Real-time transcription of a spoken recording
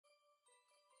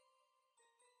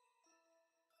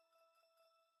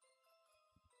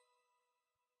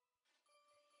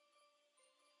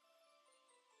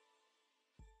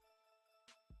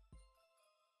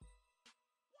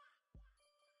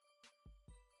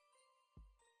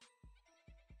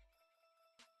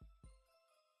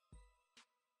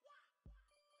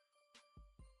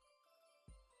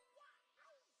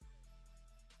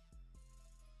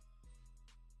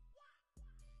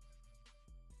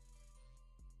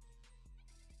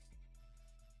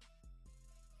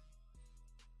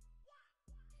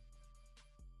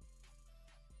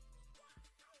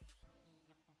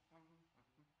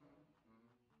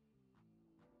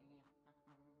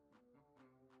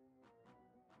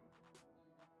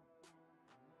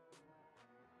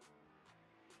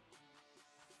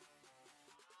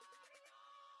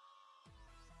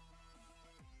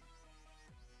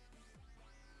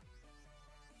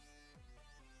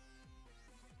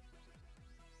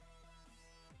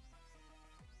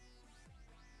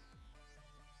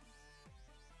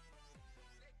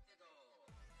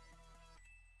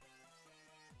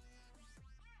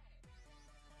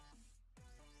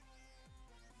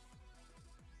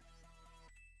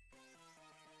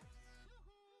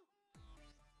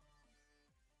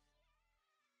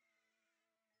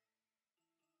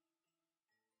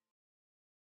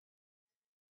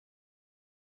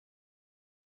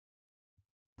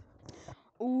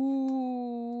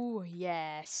Ooh,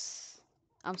 yes.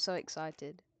 I'm so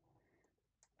excited.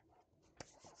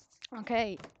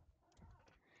 Okay.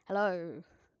 Hello.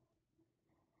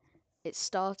 It's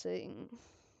starting.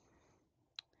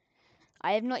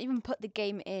 I have not even put the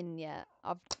game in yet.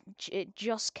 It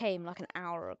just came like an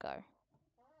hour ago.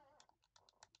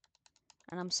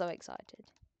 And I'm so excited.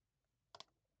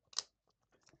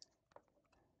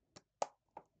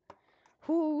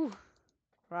 Whoo.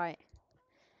 Right.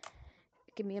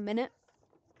 Give me a minute.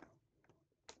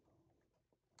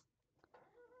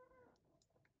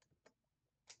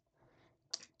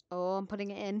 Oh, I'm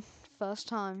putting it in. First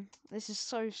time. This is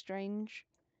so strange.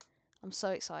 I'm so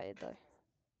excited though.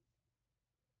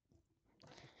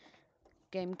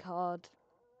 Game card.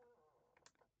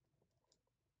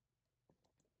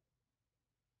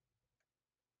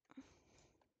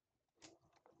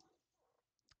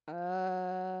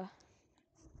 Uh.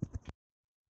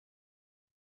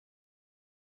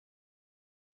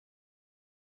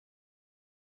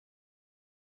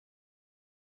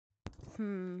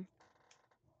 Hmm.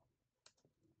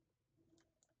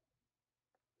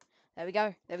 There we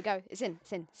go. There we go. It's in.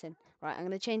 It's in. It's in. Right. I'm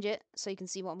gonna change it so you can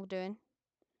see what I'm doing.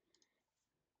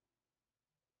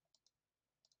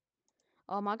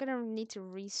 Oh, am I gonna need to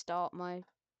restart my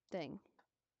thing?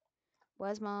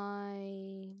 Where's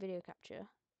my video capture?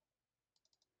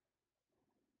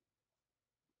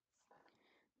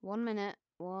 1 minute.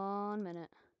 1 minute.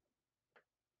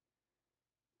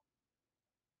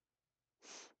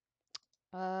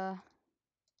 Uh.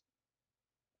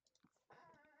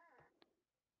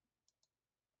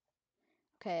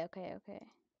 Okay. Okay. Okay.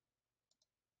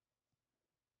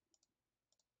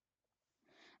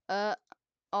 Uh.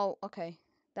 Oh. Okay.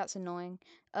 That's annoying.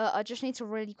 I just need to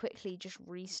really quickly just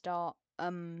restart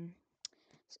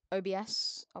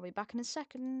OBS. I'll be back in a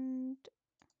second.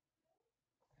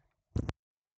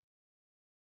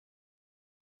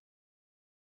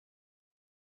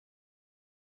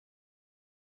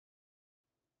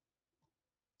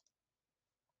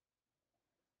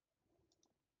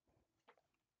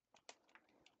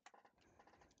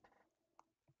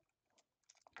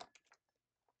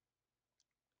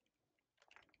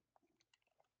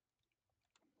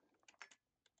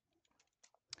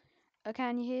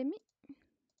 Can you hear me?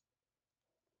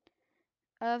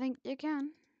 I think you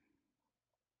can.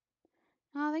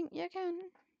 I think you can.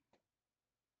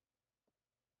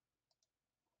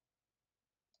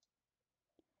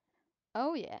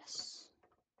 Oh yes.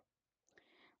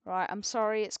 Right, I'm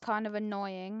sorry, it's kind of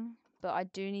annoying, but I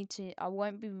do need to. I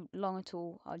won't be long at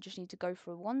all. I just need to go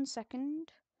for 1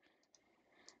 second.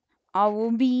 I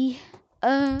will be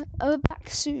back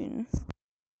soon.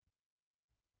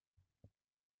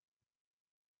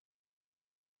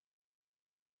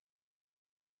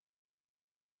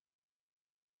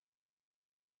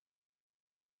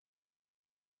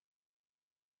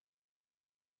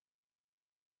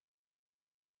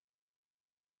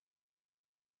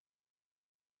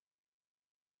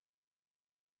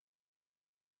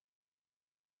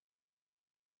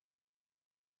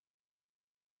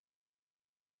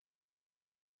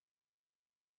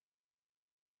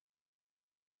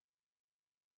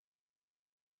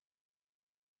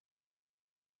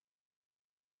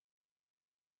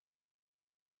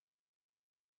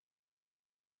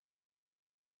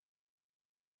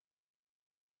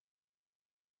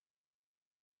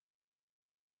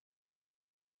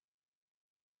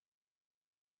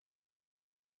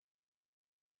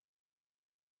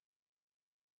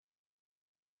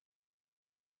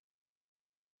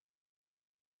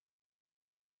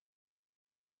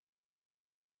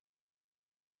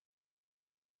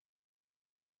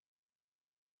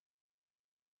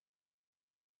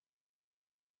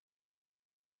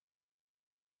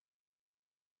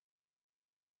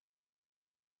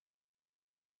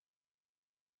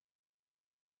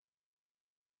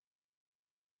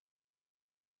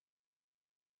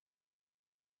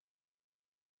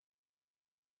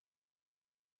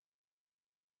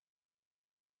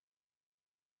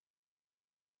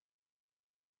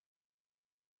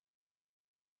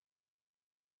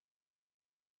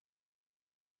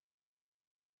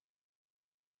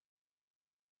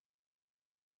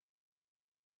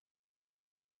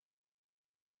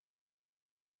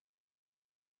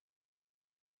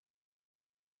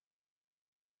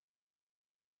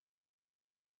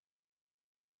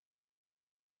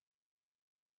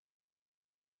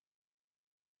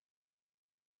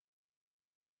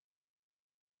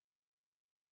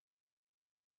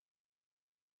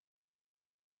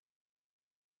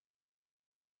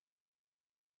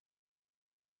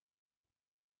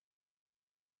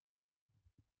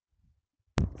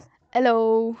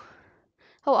 Hello.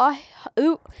 Oh,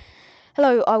 ooh.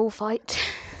 Hello, I will fight.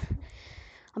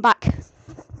 I'm back.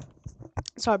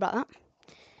 Sorry about that.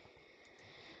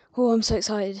 Oh, I'm so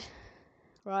excited.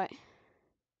 Right.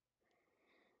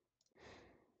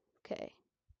 Okay.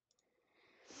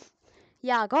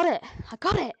 Yeah, I got it. I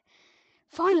got it.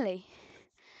 Finally.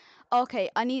 Okay,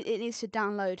 it needs to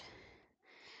download.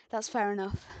 That's fair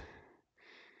enough.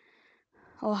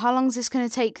 Oh, how long is this going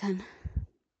to take then?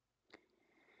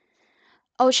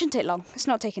 Oh, it shouldn't take long. It's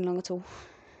not taking long at all.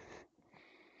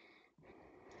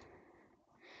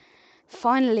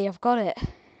 Finally, I've got it.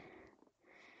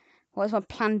 What is my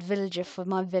planned villager for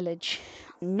my village?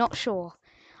 I'm not sure.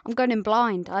 I'm going in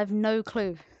blind. I have no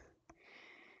clue.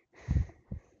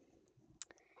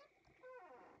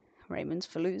 Raymond's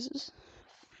for losers.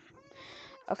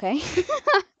 Okay.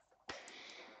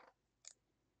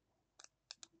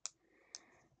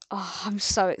 Oh, I'm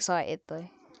so excited though.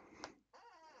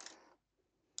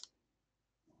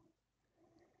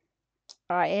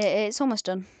 Alright, it's almost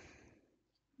done.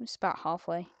 It's about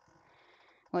halfway.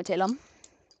 Won't take long.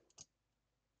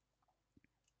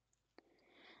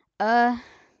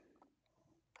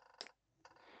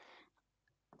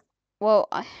 Well,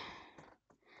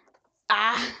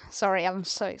 sorry, I'm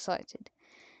so excited.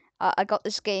 I got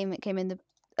this game. It came in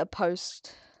a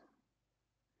post,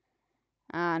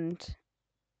 and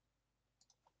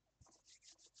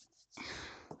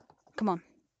come on.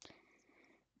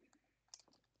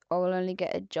 I will only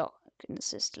get a jock in the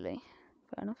sisterly.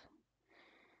 Fair enough.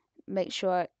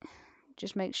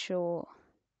 Just make sure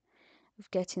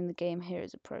of getting the game here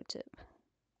as a pro tip.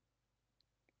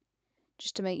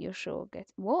 Just to make you sure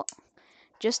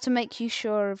Just to make you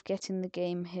sure of getting the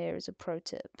game here as a pro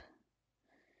tip.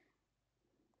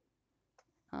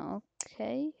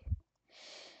 Okay.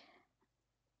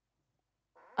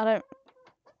 I don't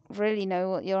really know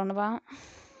what you're on about,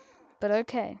 but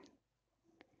okay.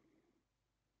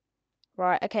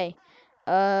 Right, okay.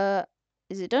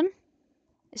 Is it done?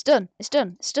 It's done. It's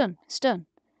done. It's done. It's done.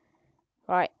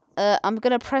 Right. I'm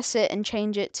gonna press it and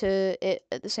change it to it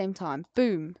at the same time.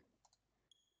 Boom.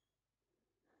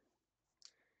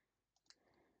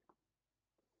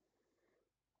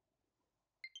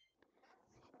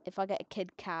 If I get a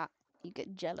kid cat, you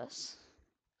get jealous.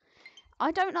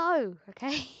 I don't know,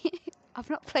 okay? I've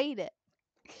not played it.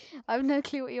 I have no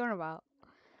clue what you're on about.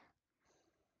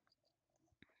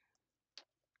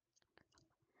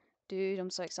 Dude, I'm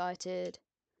so excited.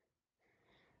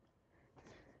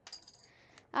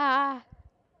 Ah!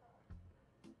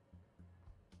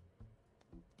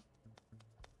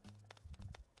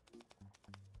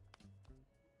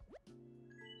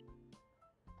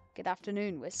 Good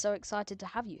afternoon. We're so excited to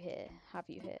have you here.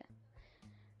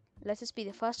 Let us be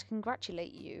the first to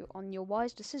congratulate you on your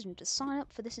wise decision to sign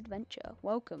up for this adventure.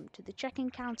 Welcome to the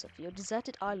check-in counter for your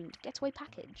deserted island getaway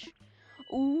package.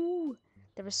 Ooh,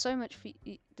 there's so much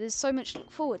to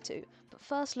look forward to. But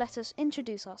first, let us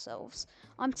introduce ourselves.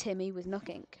 I'm Timmy with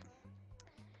Nookink.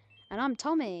 And I'm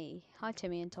Tommy. Hi,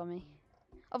 Timmy and Tommy.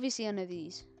 Obviously, I know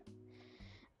these.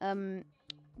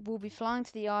 We'll be flying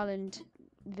to the island,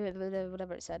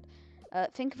 whatever it said.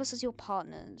 Think of us as your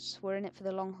partners. We're in it for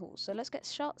the long haul. So let's get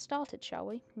started, shall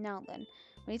we? Now then,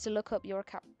 we need to look up your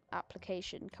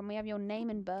application. Can we have your name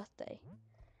and birthday?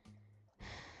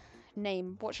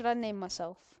 Name. What should I name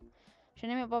myself? Should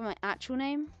I name it by my actual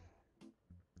name?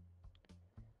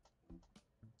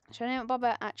 Should I name it by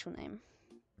my actual name?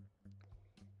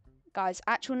 Guys,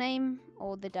 actual name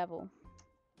or the devil?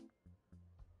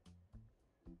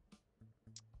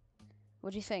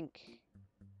 What do you think?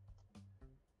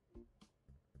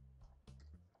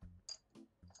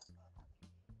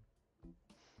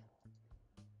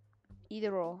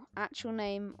 Either or. Actual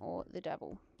name or the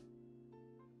devil.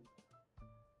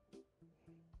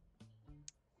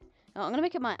 No, I'm going to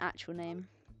make it my actual name.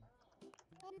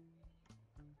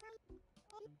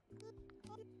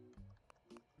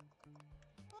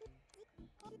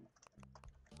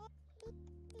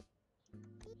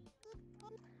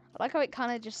 I like how it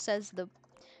kind of just says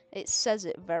it says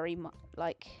it very much,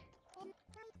 like...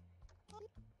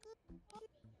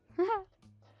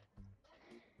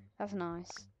 That's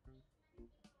nice.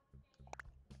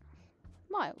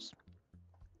 Miles.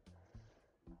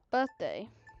 Birthday.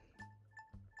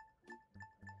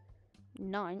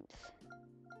 9th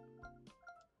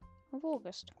of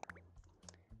August.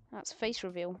 That's face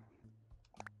reveal.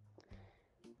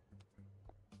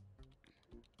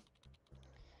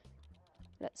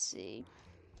 Let's see.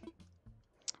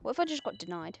 What if I just got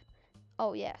denied?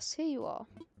 Oh yes, here you are.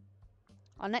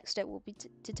 Our next step will be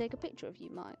to take a picture of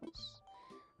you, Miles.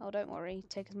 Oh, don't worry.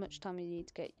 Take as much time as you need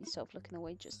to get yourself looking the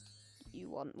way just you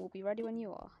want. We'll be ready when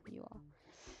you are.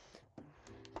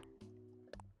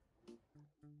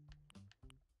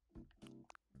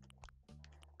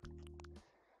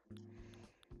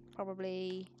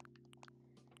 Probably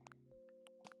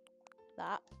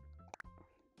that.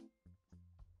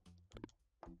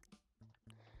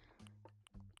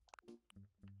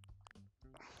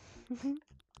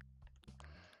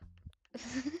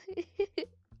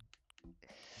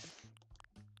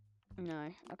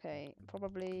 No, okay,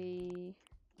 probably...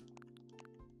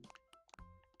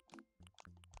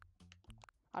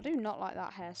 I do not like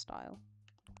that hairstyle.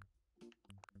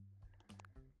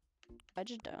 I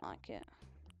just don't like it.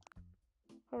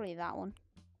 Probably that one.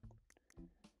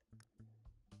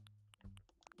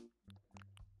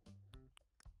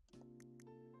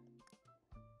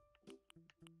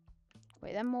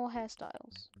 Wait, there are more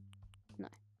hairstyles? No.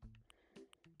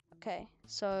 Okay,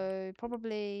 so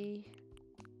probably...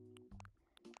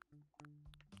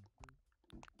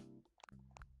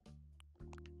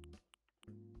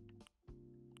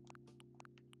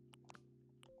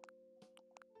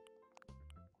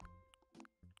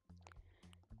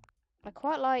 I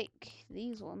quite like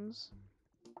these ones.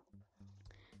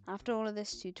 After all of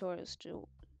this tutorial still,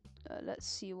 let's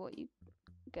see what you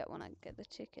get when I get the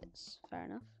tickets. Fair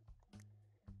enough.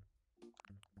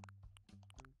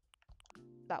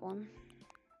 That one.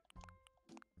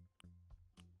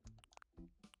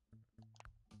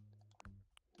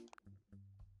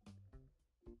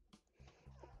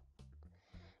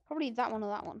 Probably that one or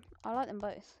that one. I like them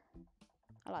both.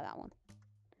 I like that one.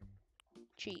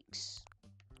 Cheeks.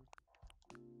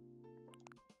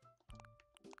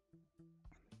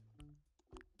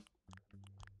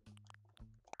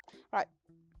 Right.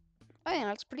 I think that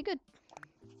looks pretty good.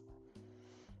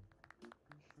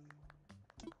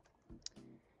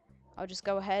 I'll just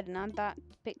go ahead and add that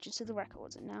picture to the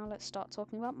records. And now let's start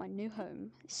talking about my new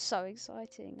home. It's so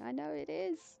exciting. I know it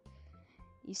is.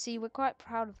 You see, we're quite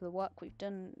proud of the work we've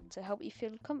done to help you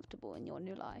feel comfortable in your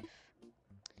new life.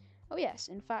 Oh yes,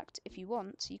 in fact, if you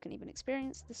want, you can even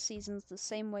experience the seasons the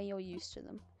same way you're used to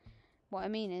them. What I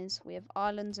mean is, we have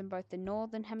islands in both the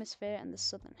northern hemisphere and the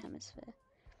southern hemisphere.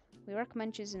 We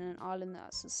recommend choosing an island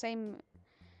that's the same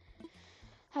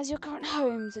as your current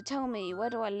home, so tell me,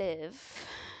 where do I live?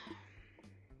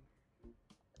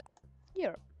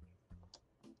 Europe.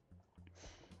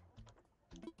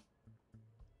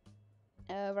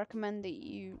 Recommend that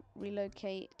you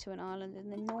relocate to an island in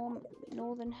the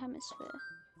northern hemisphere.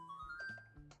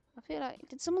 I feel like,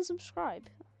 did someone subscribe?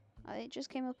 It just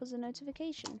came up as a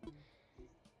notification.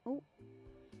 Oh.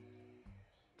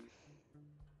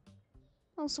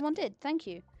 Oh, someone did, thank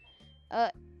you.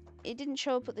 It didn't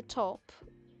show up at the top,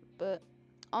 but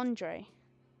Andre.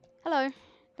 Hello,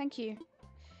 thank you.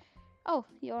 Oh,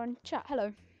 you're in chat,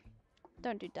 hello.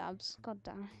 Don't do dabs, god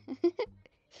damn.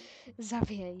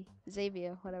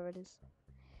 Xavier, whatever it is.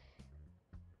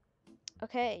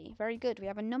 Okay, very good. We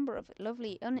have a number of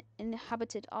lovely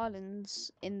uninhabited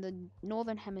islands in the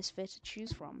northern hemisphere to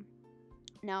choose from.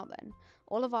 Now then,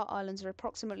 all of our islands are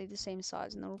approximately the same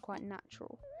size and they're all quite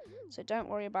natural. So don't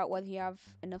worry about whether you have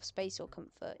enough space or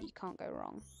comfort, you can't go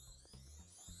wrong.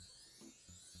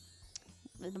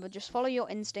 Just follow your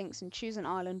instincts and choose an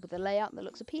island with a layout that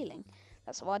looks appealing.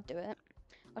 That's how I'd do it.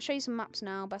 I'll show you some maps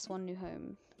now. Best one, new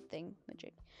home thing,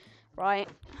 magic. Right.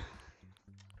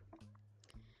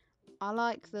 I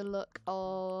like the look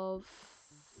of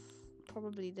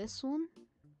probably this one.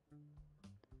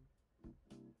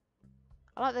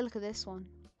 I like the look of this one.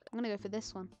 I'm gonna go for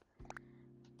this one.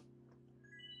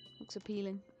 Looks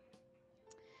appealing.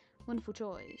 Wonderful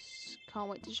choice. Can't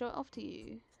wait to show it off to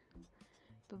you.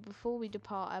 But before we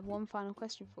depart, I have one final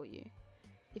question for you.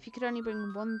 If you could only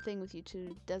bring one thing with you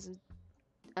to desert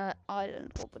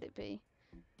island, what would it be?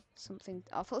 Something.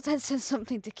 I thought that said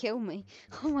something to kill me.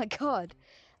 Oh my god.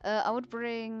 I would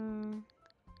bring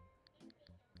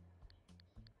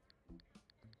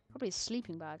probably a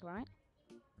sleeping bag, right?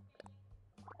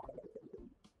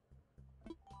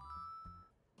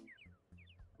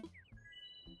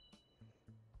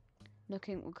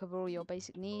 Nooking will cover all your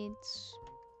basic needs.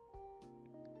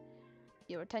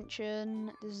 Your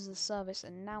attention. This is a service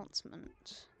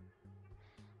announcement.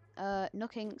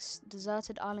 Nooking's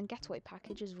deserted island getaway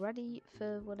package is ready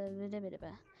for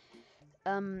whatever.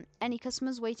 Any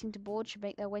customers waiting to board should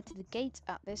make their way to the gate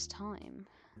at this time.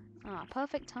 Ah,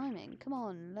 perfect timing. Come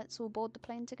on, let's all board the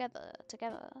plane together.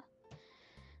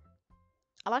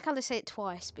 I like how they say it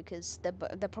twice because they're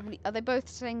probably are they both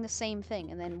saying the same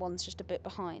thing and then one's just a bit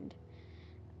behind.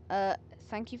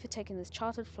 Thank you for taking this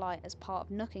chartered flight as part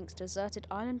of Nooking's deserted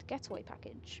island getaway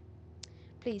package.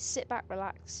 Please sit back,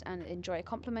 relax, and enjoy a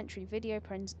complimentary video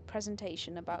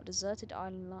presentation about deserted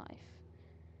island life.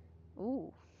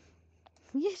 Ooh.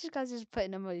 Yes, you guys just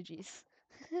putting emojis.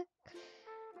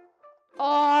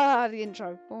 Oh, the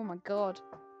intro. Oh my god.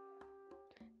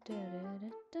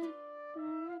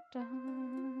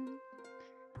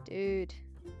 Dude.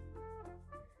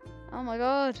 Oh my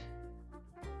god.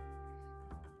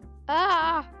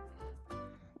 Ah!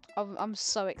 I'm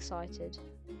so excited.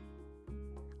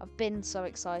 I've been so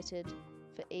excited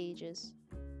for ages.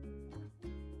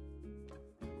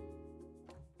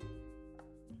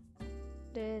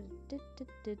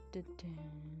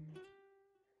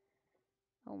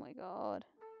 Oh my god.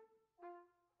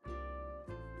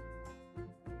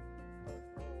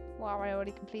 Wow, I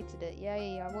already completed it.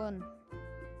 Yay, I won.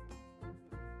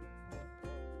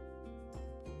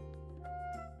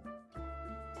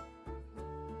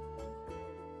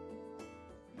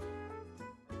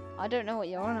 I don't know what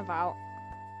you're on about.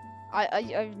 I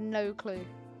have no clue.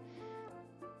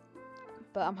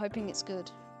 But I'm hoping it's good.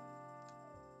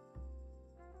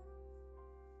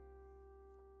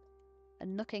 A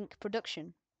Nook Inc.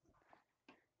 production.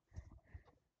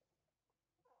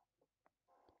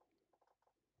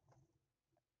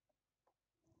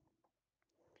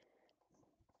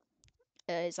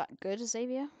 Is that good,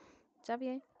 Xavier?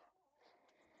 Xavier?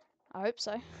 I hope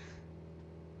so.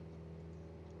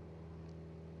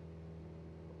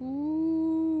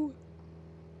 Ooh.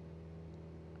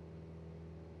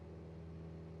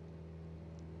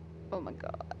 Oh my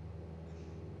god.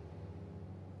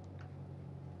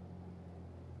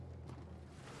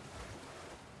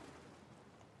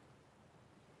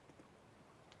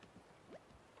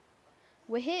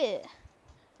 We're here.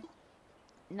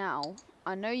 Now,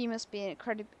 I know you must be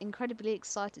incredibly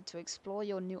excited to explore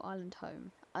your new island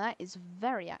home. That is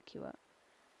very accurate.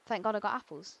 Thank God I got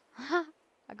apples.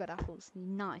 I got apples.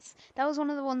 Nice. That was one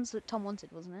of the ones that Tom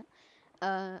wanted, wasn't it?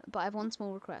 But I have one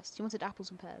small request. He wanted apples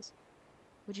and pears.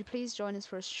 Would you please join us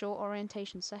for a short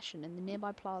orientation session in the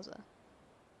nearby plaza?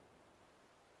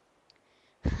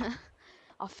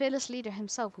 Our fearless leader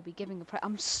himself will be giving a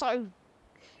I'm so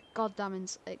goddamn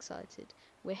excited.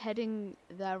 We're heading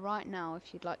there right now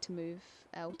if you'd like to move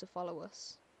L to follow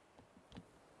us.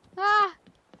 Ah!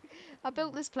 I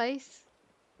built this place.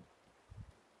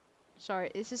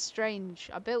 Sorry, this is strange.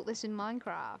 I built this in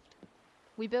Minecraft.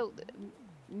 We built it.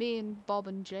 Me and Bob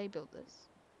and Jay built this.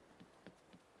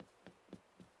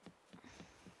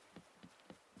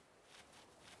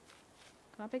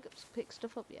 Can I pick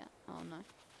stuff up yet? Oh no.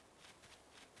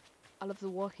 I love the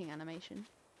walking animation.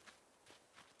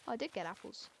 Oh, I did get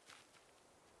apples.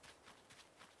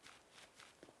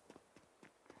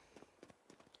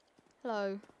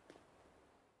 Hello.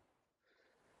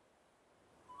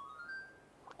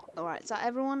 Alright, is that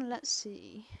everyone? Let's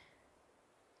see.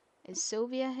 Is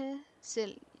Sylvia here?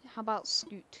 How about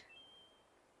Scoot?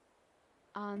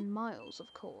 And Miles, of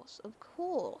course. Of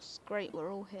course. Great,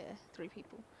 we're all here. 3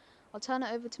 people. I'll turn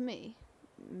it over to me.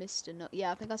 Mr. Nook.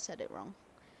 Yeah, I think I said it wrong.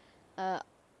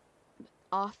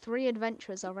 Our 3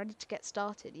 adventurers are ready to get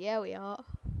started. Yeah, we are.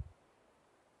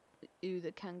 Ooh,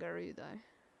 the kangaroo, though.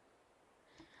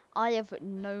 I have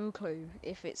no clue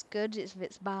if it's good, if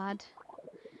it's bad.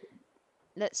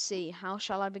 Let's see, how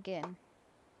shall I begin?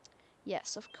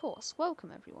 Yes, of course.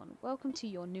 Welcome, everyone. Welcome to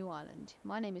your new island.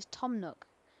 My name is Tom Nook,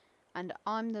 and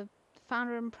I'm the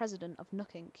founder and president of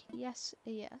Nook Inc. Yes,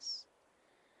 yes.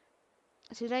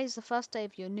 Today is the first day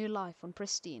of your new life on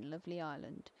pristine, lovely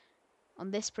island.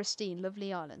 On this pristine,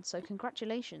 lovely island, so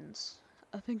congratulations.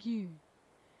 Oh, thank you.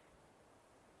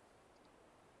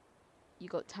 You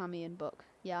got Tammy and Buck.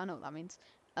 Yeah, I know what that means.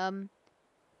 And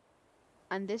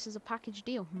this is a package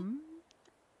deal.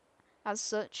 As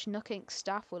such, Nook Inc.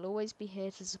 staff will always be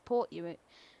here to support you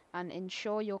and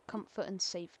ensure your comfort and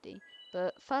safety.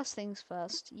 But first things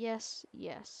first, yes,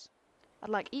 yes. I'd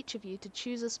like each of you to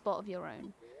choose a spot of your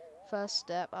own. First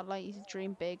step, I'd like you to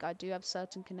dream big. I do have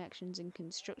certain connections in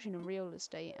construction and real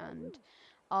estate and...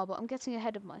 Oh, but I'm getting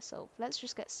ahead of myself. Let's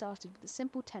just get started with a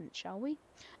simple tent, shall we?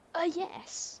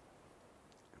 Yes!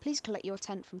 Please collect your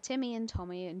tent from Timmy and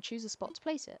Tommy and choose a spot to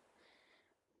place it.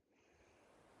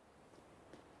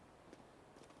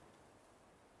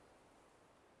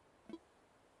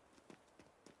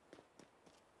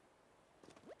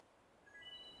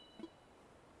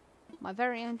 My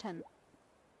very own tent.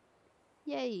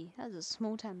 Yay, that's a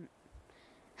small tent.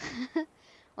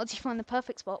 Once you find the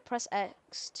perfect spot, press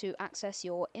X to access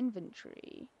your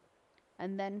inventory.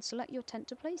 And then select your tent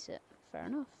to place it. Fair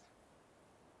enough.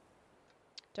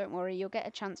 Don't worry, you'll get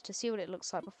a chance to see what it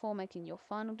looks like before making your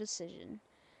final decision.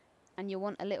 And you'll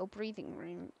want a little breathing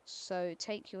room, so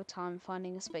take your time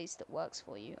finding a space that works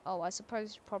for you. Oh, I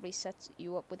suppose you'd probably set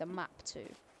you up with a map too.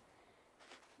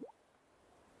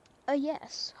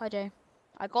 Yes. Hi, Jay.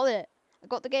 I got it. I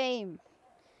got the game.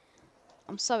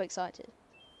 I'm so excited.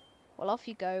 Well, off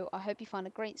you go. I hope you find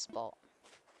a great spot.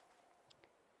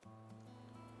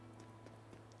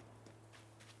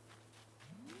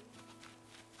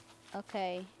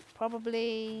 Okay,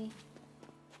 probably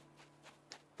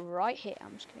right here.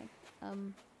 I'm just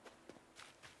kidding.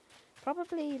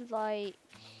 Probably like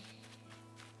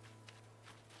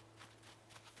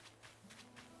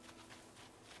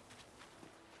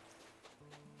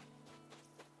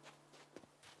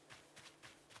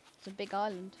it's a big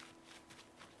island.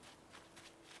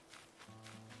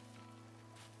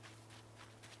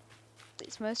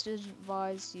 It's most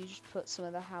advised you just put some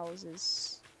of the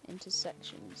houses into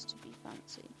sections to be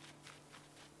fancy.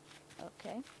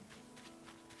 Okay.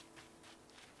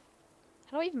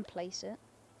 How do I even place it?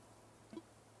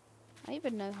 I don't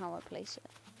even know how I place it.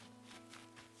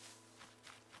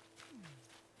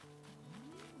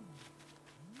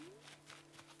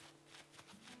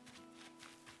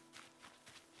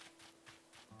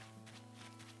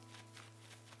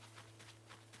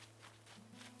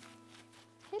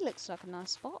 It looks like a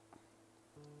nice spot.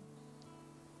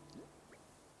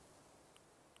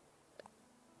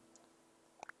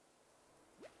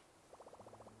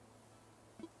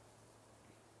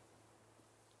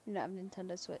 You don't have a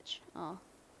Nintendo Switch. Oh.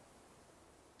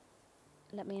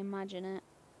 Let me imagine it.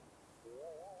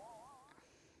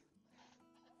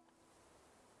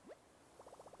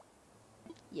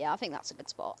 Yeah, I think that's a good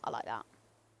spot. I like that.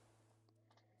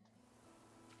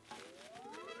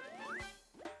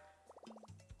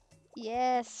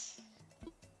 Yes.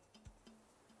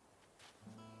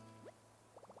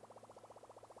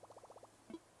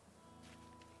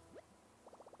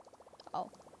 Oh,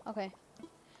 okay.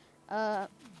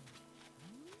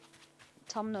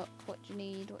 Tom Nook, what do you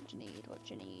need? What do you need? What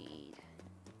do you need?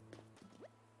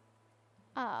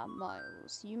 Ah,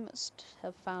 Miles, you must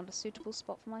have found a suitable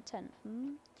spot for my tent.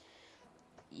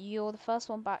 You're the first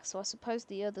one back, so I suppose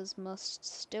the others must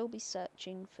still be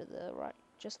searching for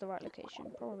just the right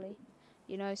location, probably.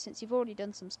 You know, since you've already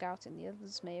done some scouting, the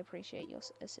others may appreciate your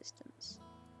assistance.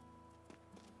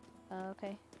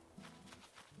 Okay.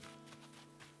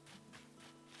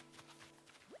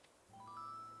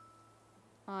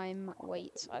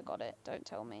 Wait, I got it. Don't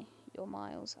tell me. You're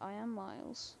Miles. I am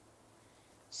Miles.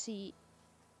 See,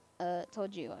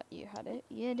 told you you had it.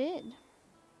 You did.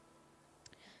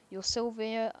 You're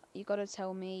Sylvia. You gotta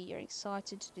tell me you're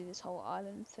excited to do this whole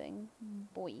island thing.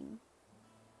 Boing.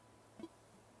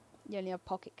 You only have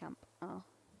pocket camp. Oh.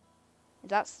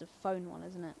 That's the phone one,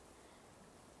 isn't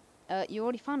it? You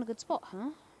already found a good spot,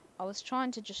 huh? I was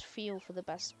trying to just feel for the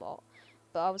best spot,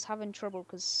 but I was having trouble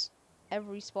because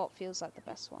every spot feels like the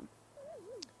best one.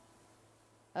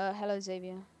 Hello,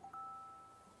 Xavier.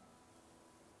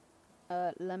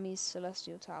 Lemmy's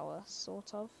Celestial Tower,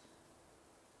 sort of.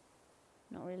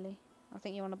 Not really. I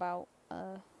think you're on about,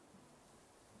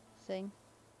 thing.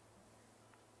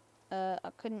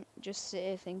 I couldn't just sit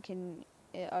here thinking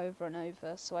it over and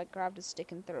over, so I grabbed a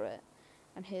stick and threw it,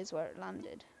 and here's where it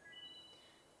landed.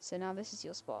 So now this is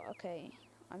your spot. Okay,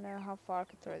 I know how far I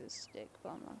could throw this stick,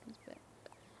 but I'm liking this bit.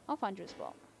 I'll find you a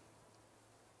spot.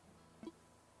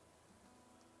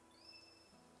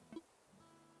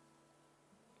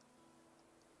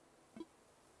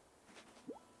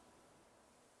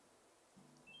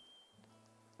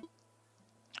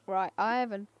 Right, I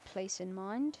have a place in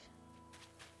mind.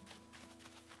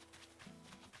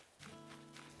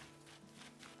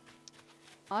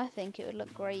 I think it would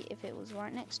look great if it was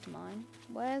right next to mine.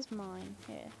 Where's mine?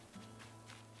 Here.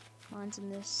 Mine's in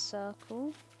this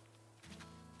circle.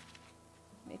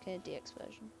 Okay, DX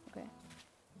version. Okay.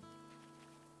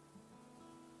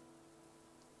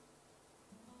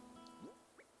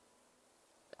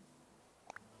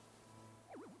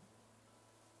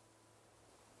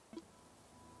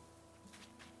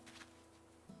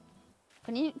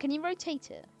 Can you rotate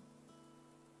it?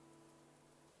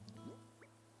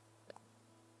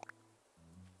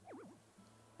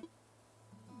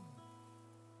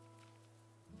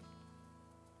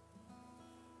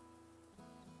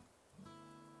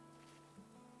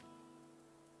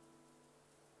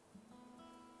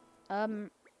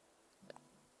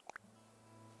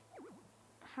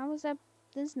 How is there?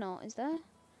 There's not, is there?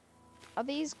 Are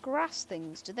these grass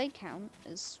things? Do they count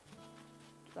as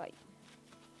like?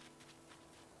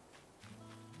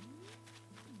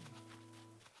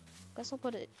 Guess I'll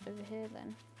put it over here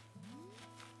then.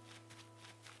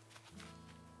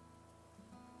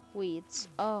 Weeds.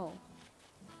 Oh.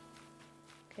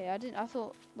 Okay, I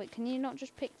thought. Wait, can you not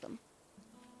just pick them?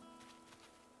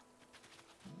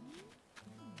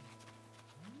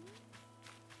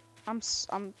 I'm.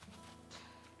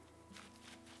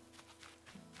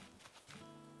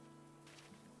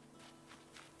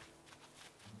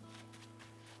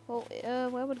 Well,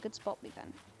 where would a good spot be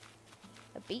then?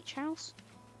 A beach house?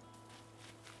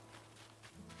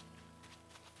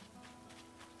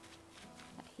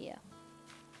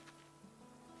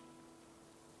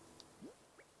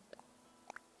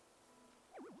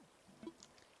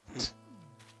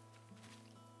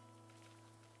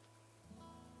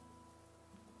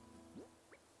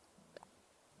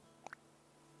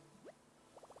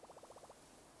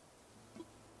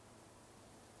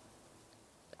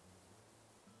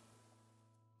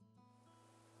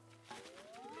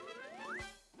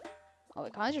 Oh,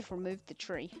 it kind of just removed the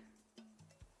tree.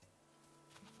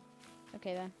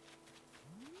 Okay then.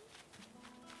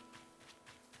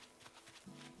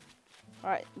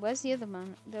 Alright, where's the other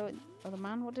man? The other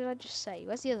man? What did I just say?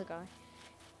 Where's the other guy?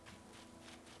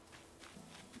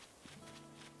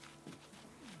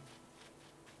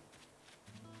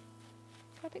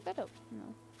 Can I pick that up?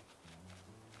 No.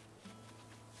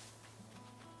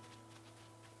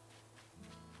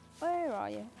 Where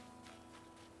are you?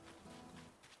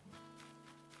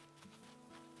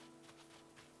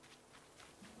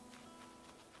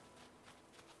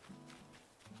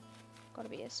 Gotta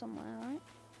be here somewhere, right?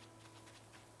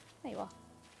 There you are.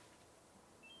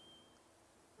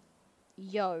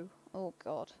 Yo. Oh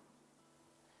god.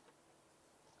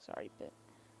 Sorry, but...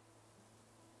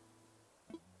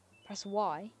 Press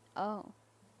Y? Oh.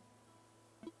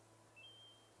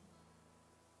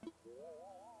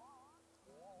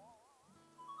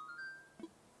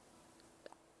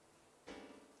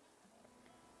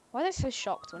 Why are they so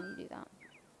shocked when you do that?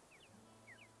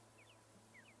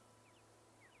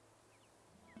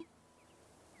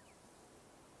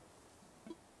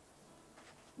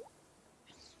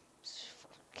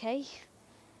 Okay.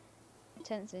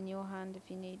 Tents in your hand.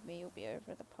 If you need me, you'll be over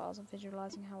at the plaza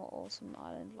visualizing how awesome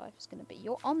island life is going to be.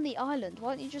 You're on the island.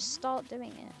 Why don't you just start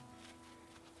doing it?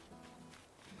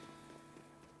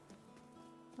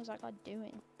 What's that guy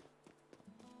doing?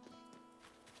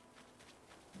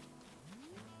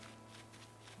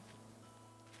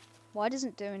 Why doesn't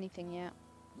it do anything yet?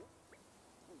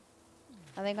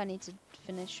 I think I need to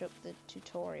finish up the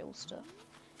tutorial stuff.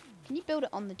 Can you build it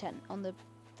on the tent, on the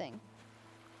thing?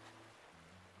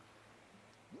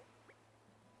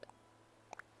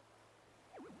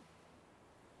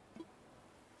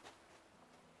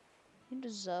 You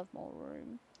deserve more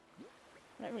room.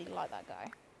 I don't really like that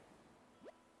guy.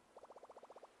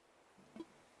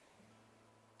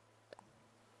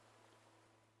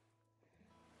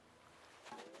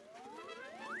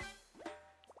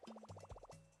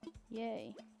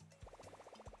 Yay.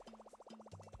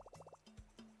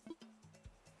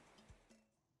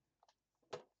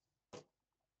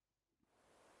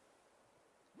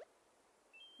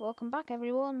 Welcome back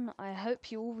everyone. I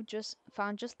hope you all just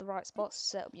found just the right spots to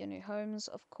set up your new homes.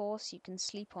 Of course, you can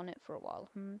sleep on it for a while.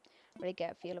 Really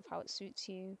get a feel of how it suits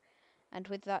you. And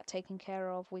with that taken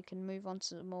care of, we can move on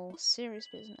to the more serious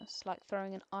business, like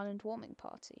throwing an island warming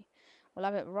party. We'll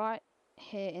have it right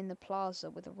here in the plaza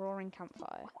with a roaring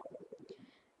campfire.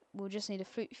 We'll just need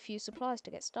a few supplies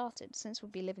to get started. Since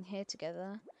we'll be living here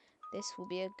together, this will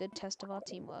be a good test of our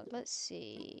teamwork. Let's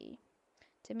see.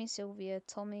 Timmy, Sylvia,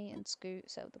 Tommy, and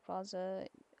Scoot set up the plaza.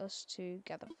 Us to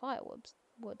gather firewood.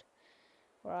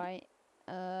 Right.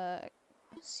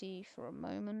 See for a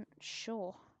moment.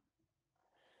 Sure.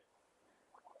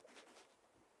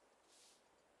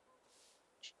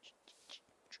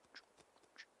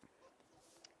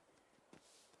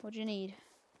 What do you need?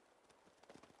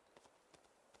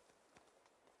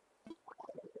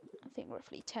 I think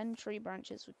roughly 10 tree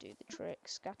branches would do the trick.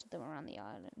 Scatter them around the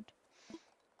island.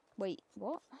 Wait,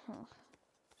 what? Oh.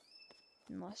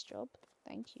 Nice job.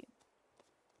 Thank you.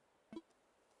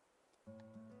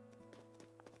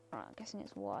 Right, I'm guessing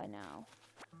it's Y now.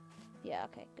 Yeah,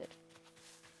 okay, good.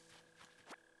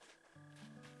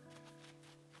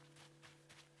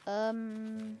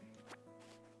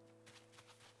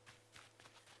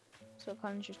 So I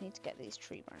kind of just need to get these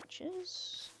tree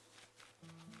branches.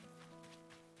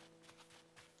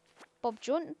 Bob,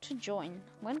 do you want to join?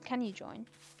 When can you join?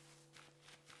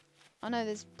 I know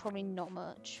there's probably not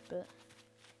much, but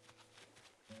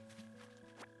you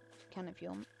can if you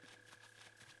want.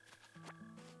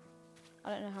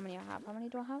 I don't know how many I have. How many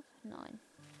do I have? 9.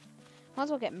 Might as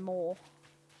well get more.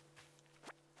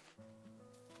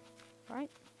 Right?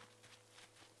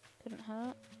 Couldn't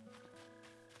hurt.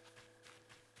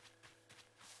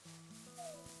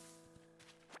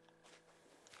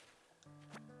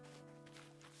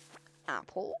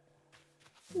 Apple?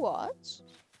 What?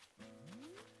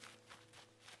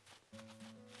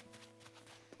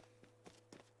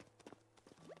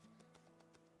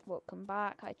 Welcome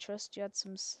back. I trust you had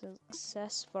some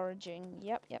success foraging.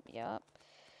 Yep.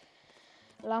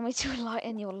 Allow me to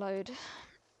lighten your load.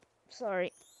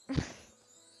 Sorry.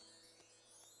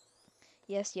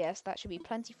 Yes, that should be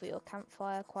plenty for your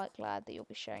campfire. Quite glad that you'll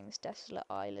be sharing this desolate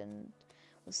island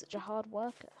with such a hard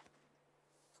worker.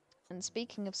 And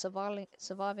speaking of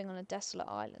surviving on a desolate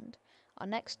island, our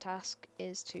next task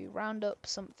is to round up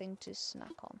something to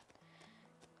snack on.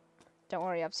 Don't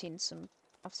worry, I've seen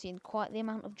quite the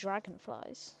amount of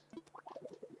dragonflies.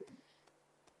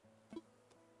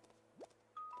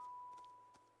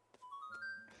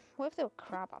 What if they were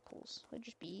crab apples? We'd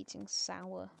just be eating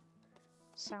sour,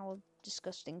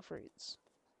 disgusting fruits.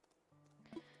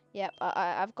 Yep,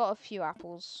 I've got a few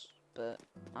apples, but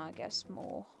I guess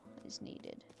more is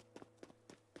needed.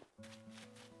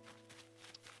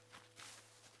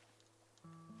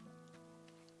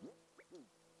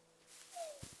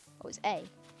 Oh, it's A.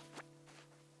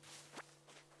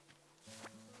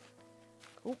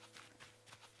 Cool.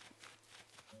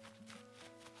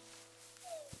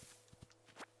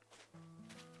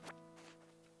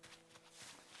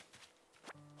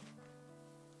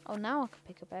 Oh, now I can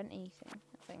pick up anything,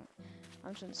 I think.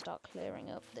 I'm just going to start clearing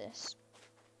up this.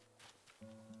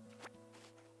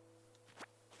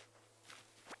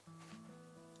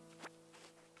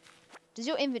 Does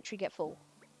your inventory get full?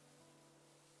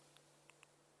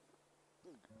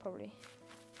 Probably.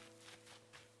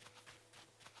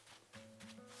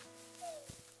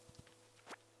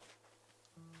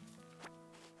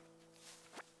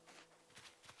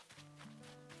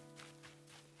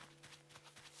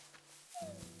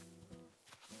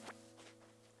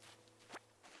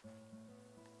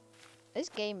 This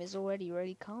game is already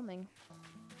really calming.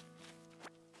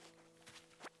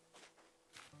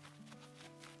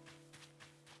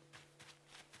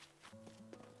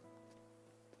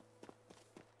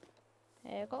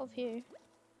 Hey, I got a few.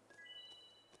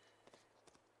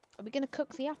 Are we going to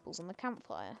cook the apples on the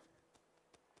campfire?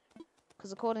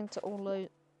 Because according to all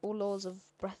laws of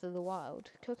Breath of the Wild,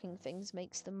 cooking things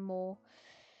makes them more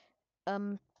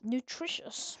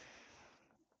nutritious.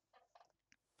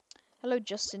 Hello,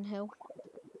 Justin Hill.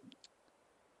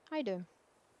 How you doing?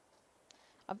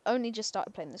 I've only just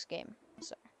started playing this game,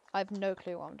 so I have no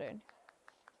clue what I'm doing.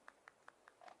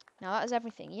 Now that is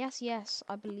everything. Yes, yes,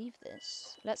 I believe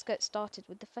this. Let's get started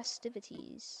with the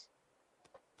festivities.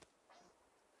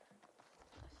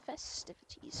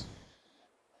 Festivities.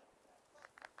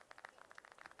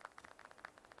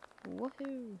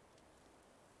 Woohoo!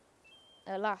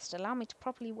 At last, allow me to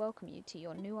properly welcome you to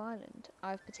your new island.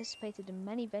 I've participated in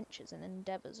many ventures and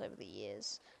endeavours over the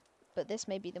years, but this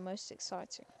may be the most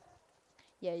exciting.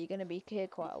 Yeah, you're going to be here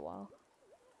quite a while.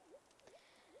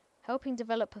 Helping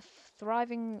develop a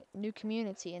thriving new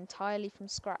community entirely from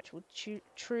scratch will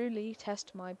truly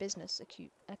test my business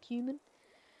acumen.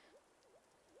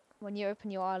 When you open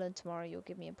your island tomorrow, you'll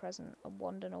give me a present, a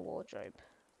wand and a wardrobe.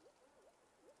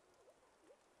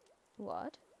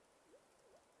 What?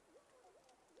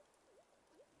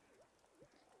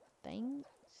 Thanks?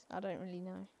 I don't really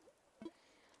know.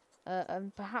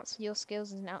 And perhaps your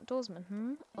skills as an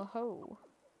outdoorsman, Oh ho.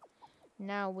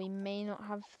 Now, we may not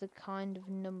have the kind of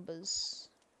numbers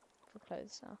for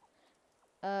clothes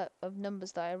now. Of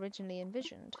numbers that I originally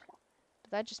envisioned.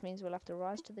 But that just means we'll have to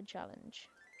rise to the challenge.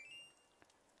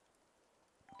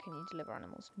 Can you deliver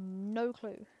animals? No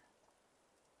clue.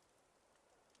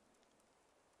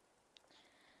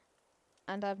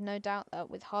 And I've no doubt that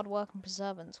with hard work and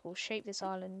perseverance, we'll shape this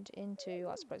island into,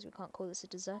 I suppose we can't call this a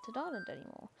deserted island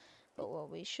anymore. But what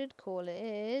we should call it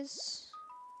is...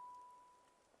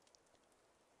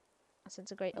 I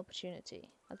sense a great opportunity.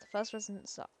 As the first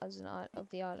residents of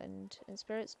the island, in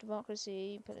spirit's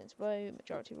democracy, put into vote,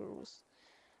 majority rules.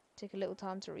 Take a little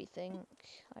time to rethink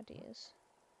ideas.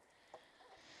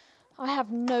 I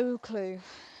have no clue.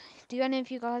 Do any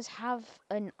of you guys have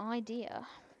an idea?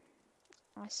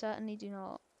 I certainly do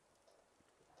not.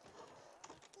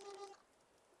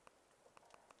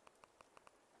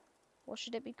 What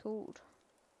should it be called?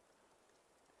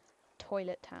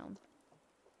 Toilet Town.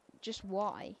 Just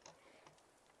why?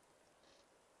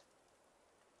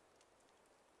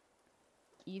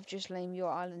 You've just named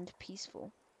your island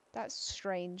Peaceful. That's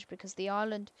strange because the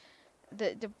island,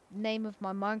 the name of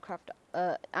my Minecraft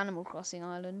Animal Crossing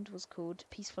island was called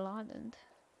Peaceful Island.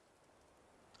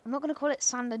 I'm not going to call it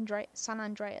San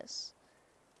Andreas.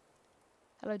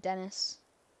 Hello, Dennis.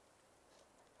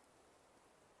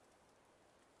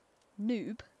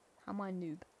 Noob? How am I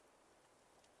noob?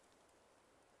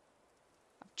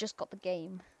 I've just got the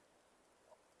game.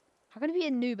 How can I be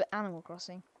a noob at Animal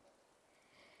Crossing?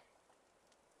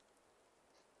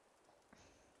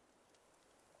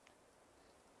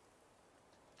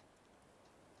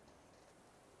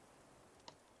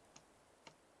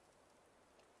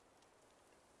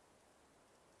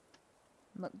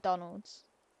 McDonald's.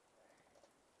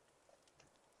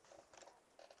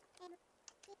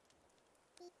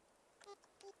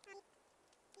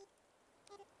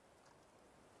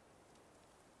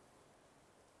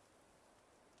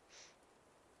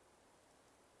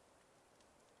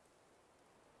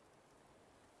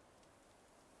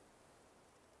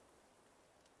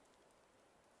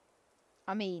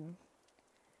 I mean...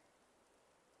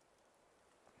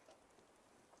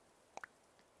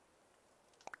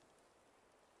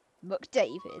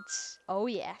 McDavid's. Oh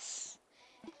yes.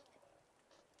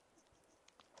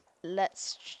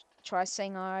 Let's try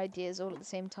saying our ideas all at the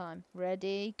same time.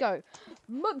 Ready, go.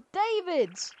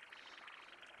 McDavid's.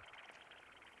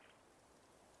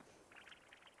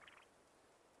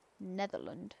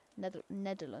 Netherland.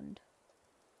 Netherland.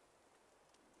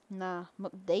 Nah,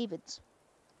 McDavid's.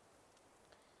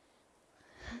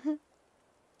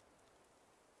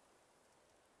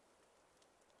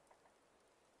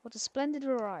 What a splendid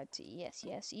variety. Yes,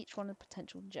 yes. Each one a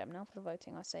potential gem. Now for the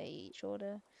voting. I say each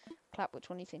order. Clap which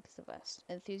one you think is the best.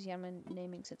 Enthusiasm and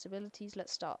naming sensibilities.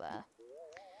 Let's start there.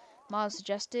 Miles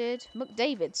suggested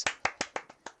McDavid's.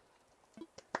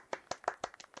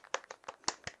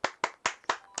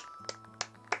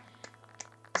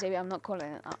 Xavier, I'm not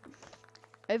calling it that.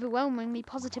 Overwhelmingly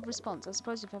positive response. I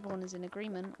suppose if everyone is in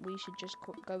agreement, we should just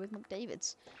go with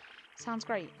McDavid's. Sounds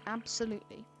great.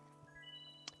 Absolutely.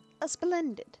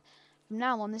 Splendid. From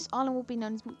now on, this island will be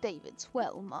known as McDavid's.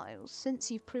 Well, Miles, since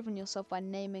you've proven yourself by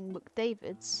naming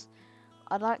McDavid's,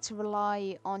 I'd like to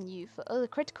rely on you for other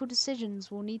critical decisions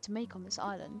we'll need to make on this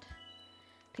island.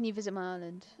 Can you visit my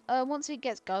island? Once it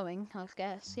gets going, I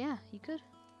guess. Yeah, you could.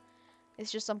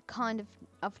 It's just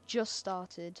I've just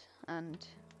started and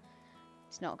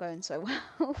it's not going so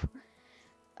well.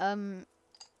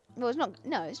 Well, it's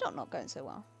not going so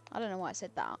well. I don't know why I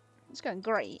said that. It's going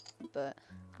great, but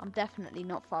I'm definitely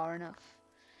not far enough.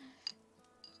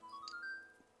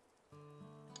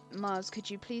 Miles, could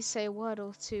you please say a word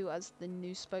or two as the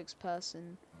new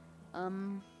spokesperson?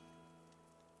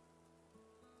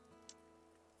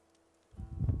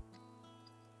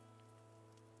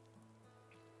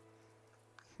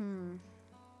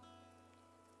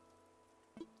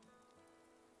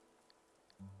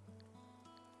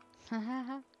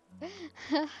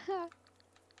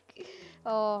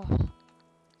 Oh,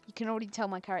 you can already tell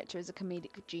my character is a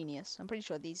comedic genius. I'm pretty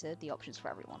sure these are the options for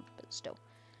everyone, but still.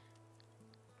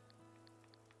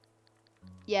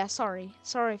 Yeah, sorry.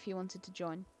 Sorry if you wanted to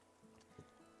join.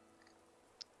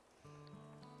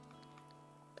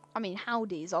 I mean,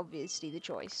 howdy is obviously the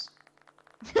choice.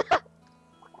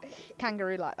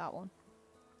 Kangaroo like that one.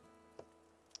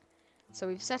 So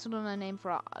we've settled on a name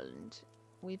for our island.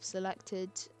 We've selected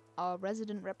our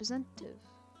resident representative.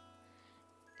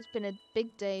 It's been a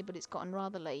big day, but it's gotten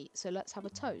rather late, so let's have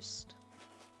a toast.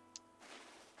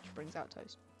 Which brings out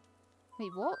toast.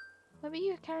 Wait, what? Where were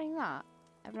you carrying that?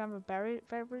 Ever have a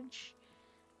beverage?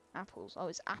 Apples. Oh,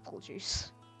 it's apple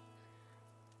juice.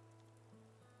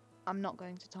 I'm not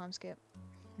going to time skip.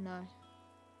 No.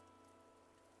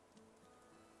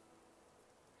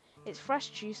 It's fresh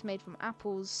juice made from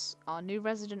apples, our new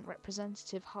resident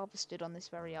representative harvested on this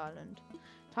very island.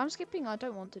 Time skipping? I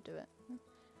don't want to do it.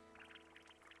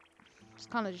 It's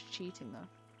kind of just cheating though.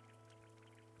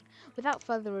 Without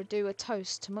further ado, a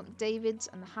toast to McDavid's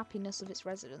and the happiness of its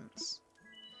residents.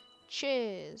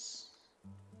 Cheers!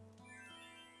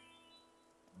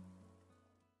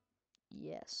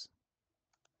 Yes.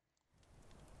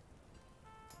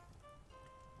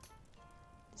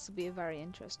 This will be a very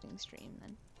interesting stream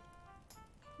then.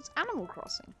 It's Animal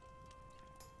Crossing.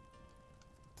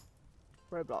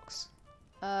 Roblox.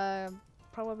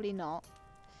 Probably not.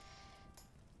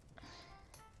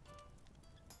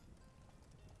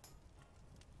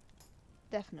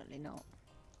 Definitely not.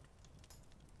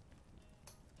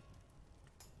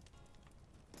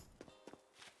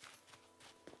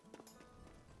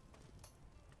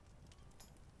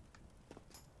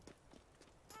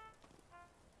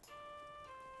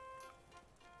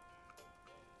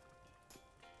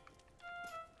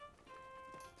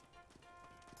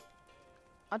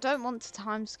 I don't want to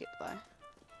time skip though.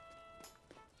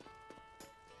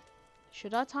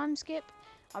 Should I time skip?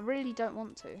 I really don't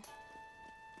want to.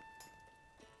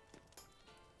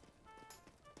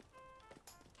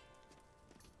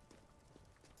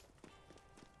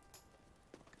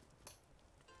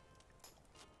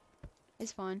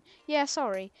 It's fine. Yeah,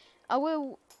 sorry. I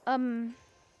will, I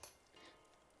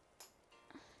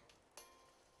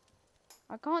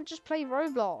can't just play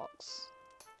Roblox.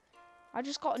 I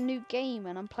just got a new game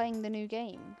and I'm playing the new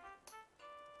game.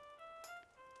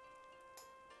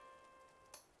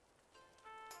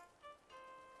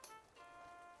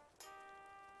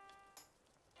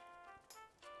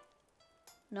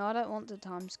 No, I don't want to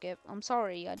time skip. I'm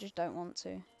sorry, I just don't want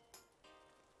to.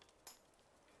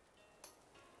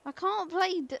 I can't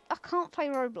play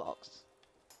Roblox.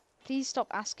 Please stop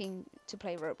asking to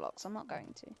play Roblox. I'm not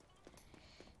going to.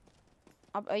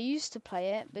 I used to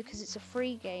play it because it's a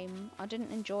free game. I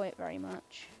didn't enjoy it very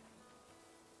much.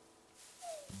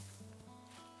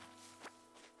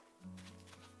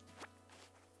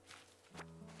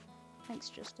 Thanks,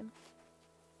 Justin.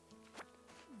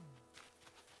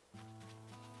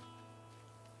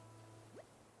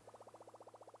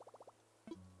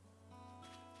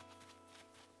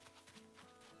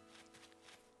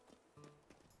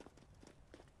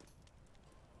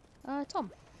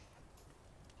 Tom.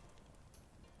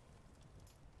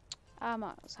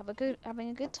 Miles, having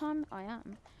a good time? I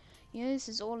am. You know this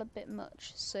is all a bit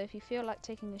much, so if you feel like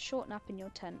taking a short nap in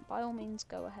your tent, by all means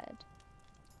go ahead.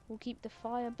 We'll keep the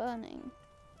fire burning.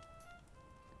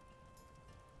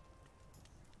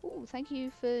 Ooh, thank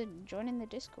you for joining the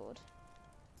Discord.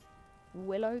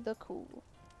 Willow the Cool.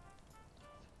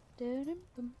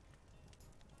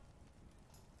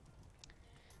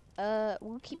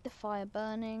 We'll keep the fire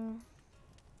burning.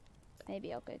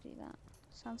 Maybe I'll go do that.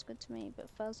 Sounds good to me, but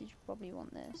first you should probably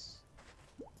want this.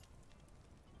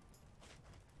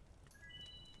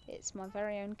 It's my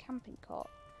very own camping cot.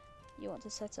 You want to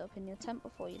set it up in your tent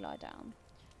before you lie down.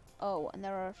 Oh, and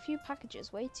there are a few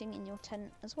packages waiting in your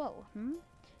tent as well,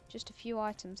 Just a few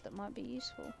items that might be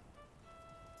useful.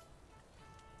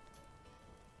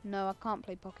 No, I can't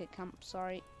play Pocket Camp,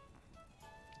 sorry.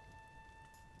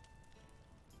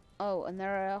 Oh, and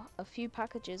there are a few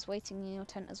packages waiting in your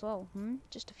tent as well,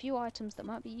 Just a few items that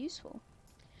might be useful.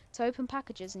 To open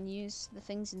packages and use the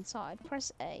things inside,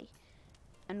 press A.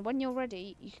 And when you're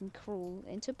ready, you can crawl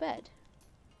into bed.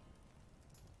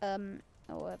 Or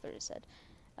whatever it said.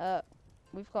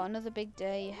 We've got another big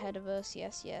day ahead of us.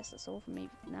 Yes, that's all from me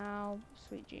now.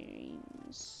 Sweet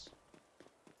dreams.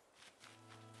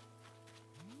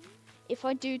 If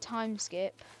I do time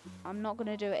skip, I'm not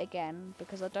gonna do it again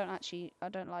because I don't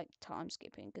like time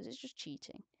skipping because it's just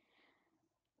cheating.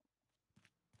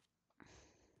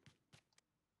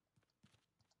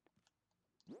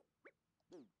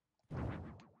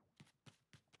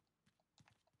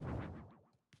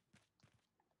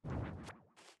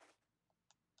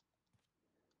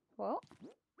 What?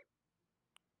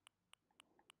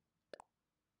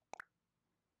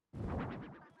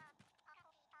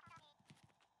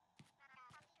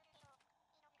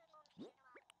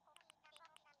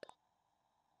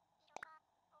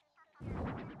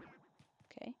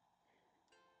 Okay.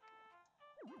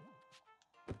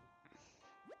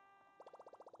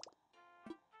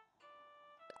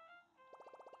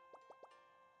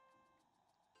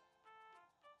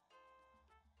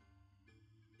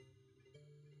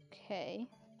 Okay.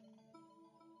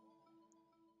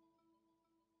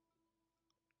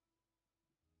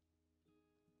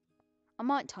 I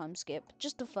might time skip,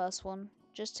 just the first one,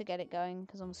 just to get it going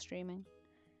because I'm streaming.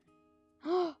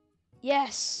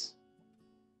 Yes!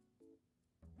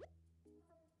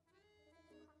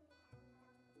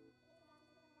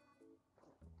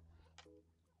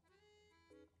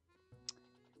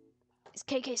 It's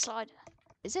KK Slide.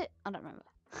 Is it? I don't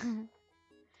remember.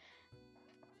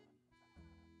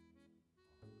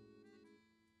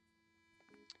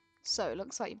 So, it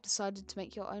looks like you've decided to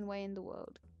make your own way in the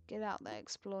world. Get out there,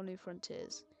 explore new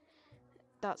frontiers.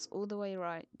 That's all the way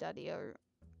right, Daddy-o.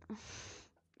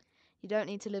 You don't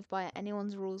need to live by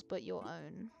anyone's rules but your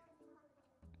own.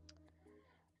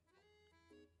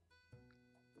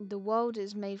 The world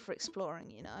is made for exploring,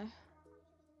 you know.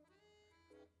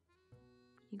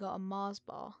 You got a Mars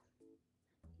bar.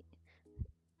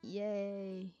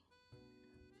 Yay.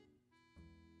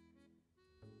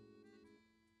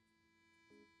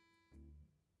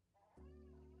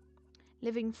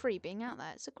 Living free, being out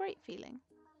there, it's a great feeling.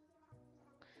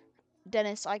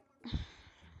 Dennis, I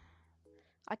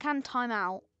can time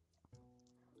out.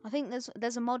 I think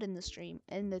there's a mod in the stream,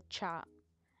 in the chat.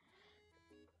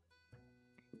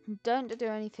 Don't do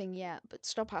anything yet, but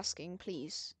stop asking,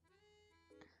 please.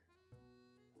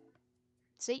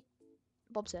 See?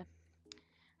 Bob's here.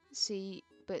 See,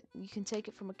 but you can take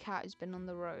it from a cat who's been on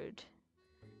the road.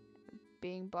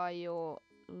 Being by your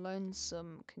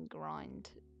lonesome can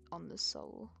grind on the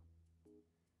soul.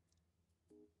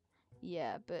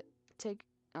 Yeah, but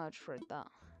I just read that.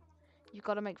 You've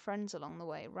got to make friends along the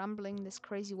way. Rambling this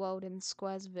crazy world in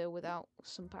Squaresville without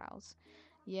some pals.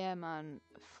 Yeah, man.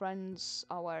 Friends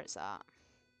are where it's at.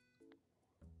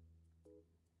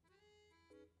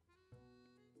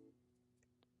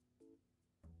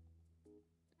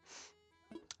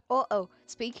 Oh,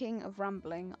 speaking of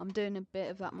rambling, I'm doing a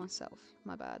bit of that myself.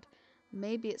 My bad.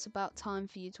 Maybe it's about time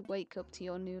for you to wake up to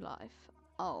your new life.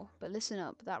 Oh, but listen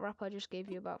up. That rap I just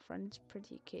gave you about friends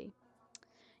pretty key.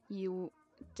 You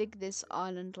dig this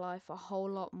island life a whole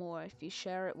lot more if you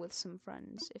share it with some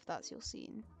friends, if that's your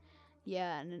scene.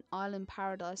 Yeah, and an island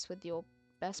paradise with your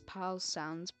best pals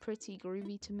sounds pretty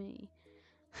groovy to me.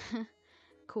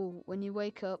 Cool, when you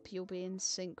wake up, you'll be in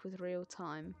sync with real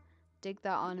time. Dig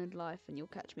that island life and you'll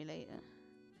catch me later.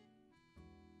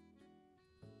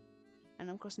 And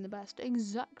I'm crossing the best.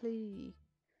 Exactly.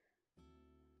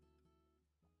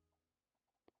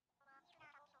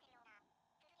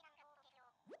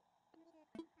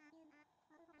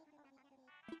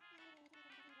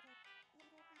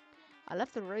 I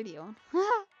left the radio on.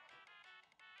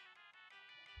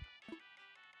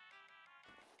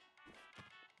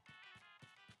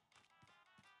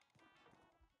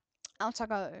 Out I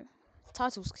go.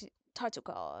 Title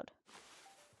card.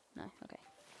 No, okay.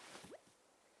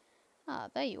 Ah,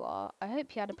 there you are. I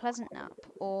hope you had a pleasant nap.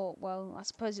 Or, well, I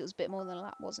suppose it was a bit more than a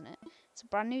nap, wasn't it? It's a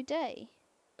brand new day.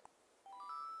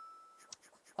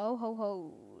 Oh ho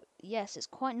ho. Yes, it's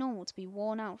quite normal to be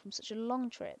worn out from such a long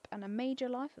trip and a major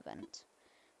life event.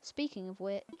 Speaking of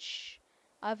which,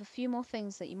 I have a few more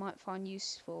things that you might find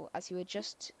useful as you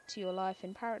adjust to your life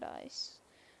in paradise.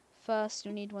 First,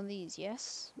 you'll need one of these,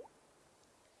 yes?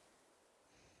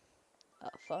 A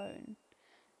phone.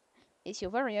 It's your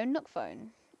very own Nook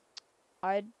phone.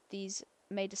 I had these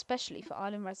made especially for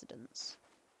island residents.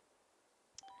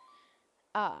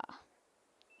 Ah,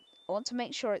 I want to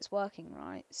make sure it's working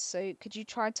right, so could you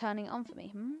try turning it on for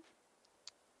me,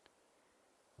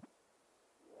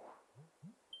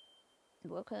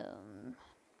 Welcome.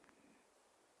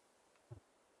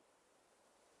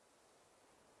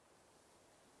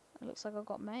 It looks like I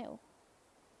got mail.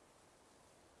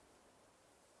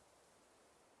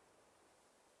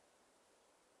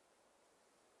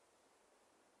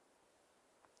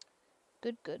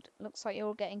 Good, good. Looks like you're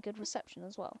all getting good reception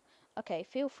as well. Okay,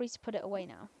 feel free to put it away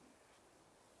now.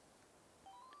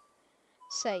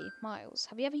 Say, Miles,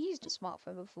 have you ever used a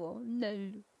smartphone before?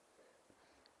 No.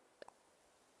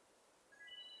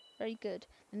 Very good.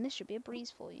 Then this should be a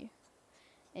breeze for you.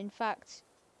 In fact,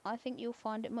 I think you'll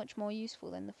find it much more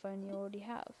useful than the phone you already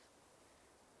have.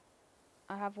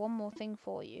 I have one more thing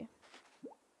for you.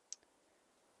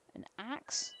 An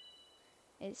axe?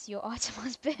 It's your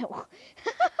itemised bill.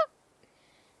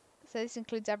 So this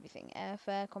includes everything.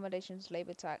 Airfare, accommodations,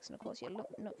 labour tax, and of course your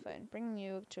Nook phone. Bringing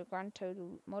you to a grand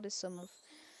total modest sum of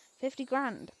 50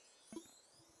 grand.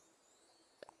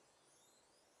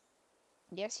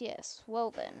 Yes, yes.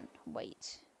 Well then,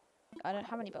 wait. I don't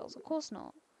have any bells. Of course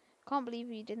not. Can't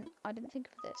believe I didn't think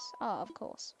of this. Ah, of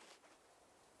course.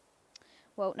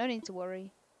 Well, no need to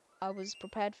worry. I was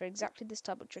prepared for exactly this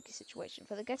type of tricky situation.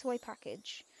 For the getaway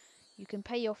package, you can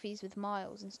pay your fees with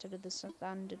miles instead of the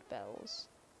standard bells.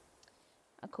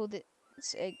 I called it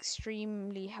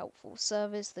extremely helpful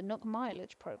service, the Nook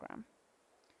mileage program.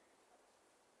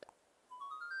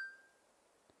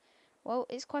 Well,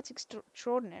 it's quite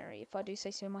extraordinary, if I do say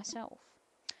so myself.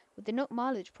 With the Nook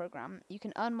mileage program, you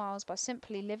can earn miles by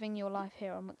simply living your life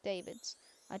here on McDavid's.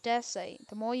 I dare say,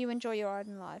 the more you enjoy your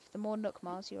island life, the more Nook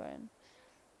miles you earn.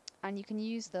 And you can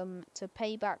use them to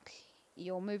pay back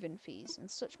your move-in fees and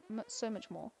so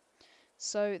much more.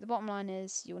 So the bottom line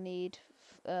is you'll need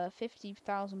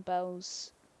 50,000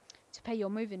 bells to pay your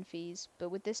move-in fees, but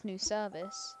with this new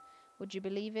service, would you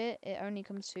believe it, it only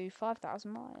comes to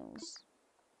 5,000 miles.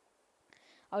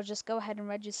 I'll just go ahead and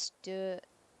register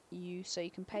you so you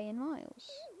can pay in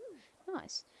miles.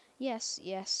 Nice. Yes,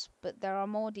 yes, but there are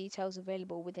more details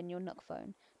available within your Nook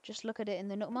phone. Just look at it in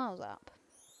the Nook Miles app.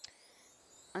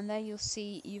 And there you'll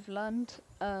see you've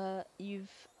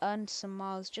earned some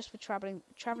miles just for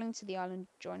traveling to the island,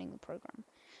 joining the program.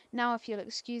 Now, if you'll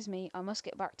excuse me, I must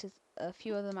get back to a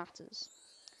few other matters.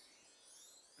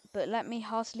 But let me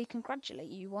heartily congratulate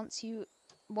you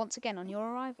once again on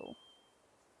your arrival,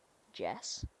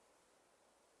 Jess.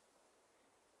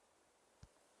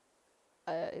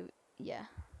 Yeah.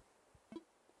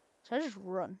 So I just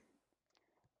run.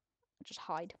 Just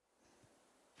hide.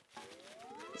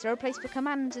 Is there a place for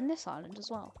commands in this island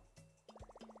as well?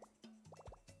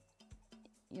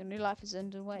 Your new life is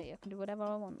underway. I can do whatever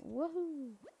I want. Woohoo!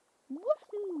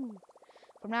 Woohoo!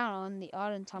 From now on, the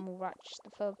island time will match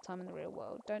the further time in the real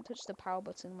world. Don't touch the power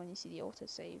button when you see the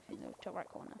autosave in the top right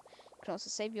corner. You can also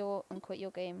save and quit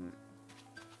your game.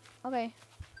 Okay.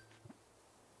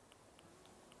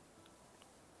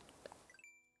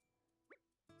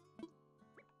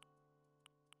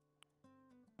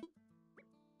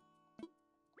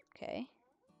 Okay.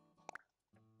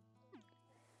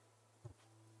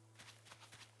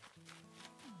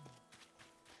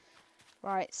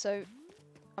 Right, so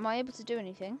am I able to do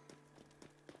anything?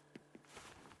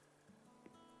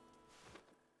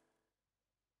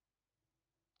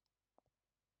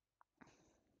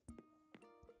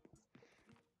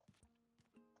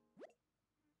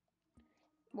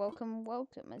 Welcome,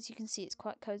 welcome. As you can see, it's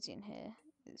quite cozy in here.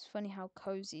 It's funny how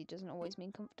cozy doesn't always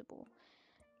mean comfortable.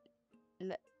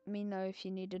 Let me know if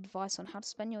you need advice on how to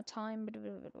spend your time. Blah,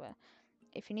 blah, blah, blah.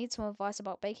 If you need some advice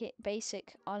about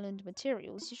basic island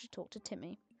materials, you should talk to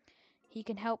Timmy. He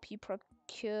can help you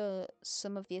procure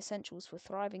some of the essentials for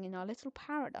thriving in our little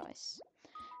paradise.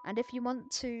 And if you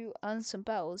want to earn some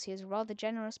bells, he has a rather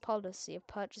generous policy of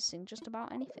purchasing just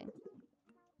about anything.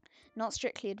 Not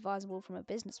strictly advisable from a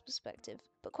business perspective,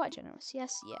 but quite generous.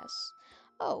 Yes, yes.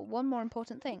 Oh, one more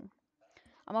important thing.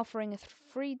 I'm offering a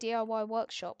free DIY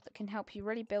workshop that can help you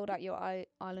really build out your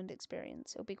island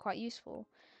experience. It'll be quite useful,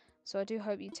 so I do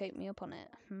hope you take me up on it.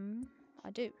 I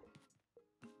do.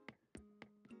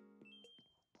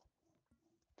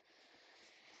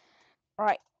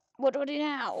 Right, what do I do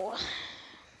now?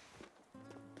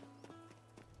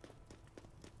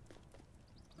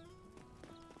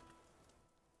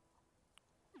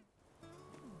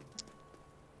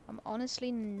 I'm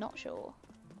honestly not sure.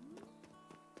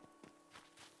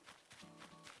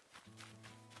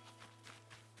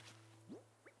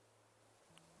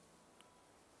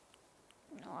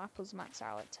 No, apples max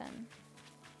out at 10.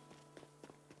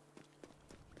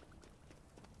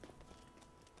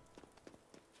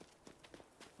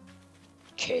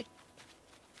 Kid!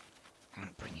 I'm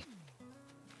gonna bring you.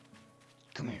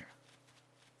 Come here.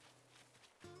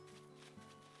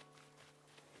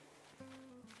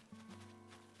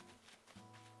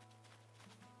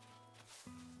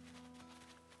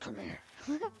 Come here.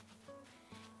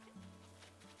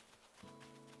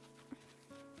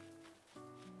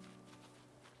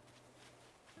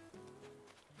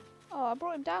 Oh, I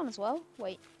brought him down as well.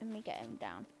 Wait, let me get him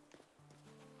down.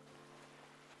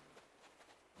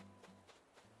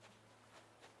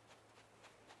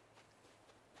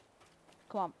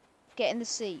 Come on, get in the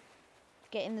seat.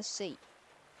 Get in the seat.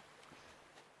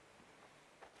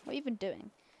 What are you even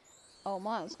doing? Oh,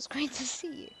 Miles, it's great to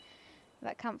see you.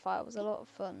 That campfire was a lot of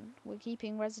fun. We're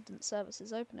keeping resident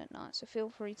services open at night, so feel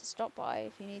free to stop by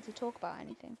if you need to talk about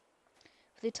anything.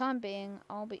 For the time being,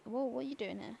 I'll be... Whoa, what are you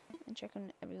doing here? And check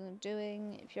on everything I'm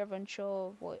doing. If you're ever unsure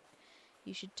of what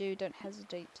you should do, don't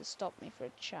hesitate to stop me for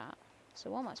a chat. So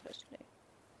what am I supposed to do?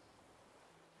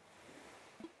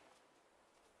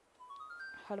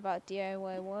 Heard about a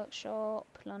DIY workshop.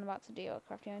 Learn about the DIY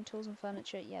craft your own tools and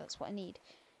furniture. Yeah, that's what I need.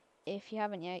 If you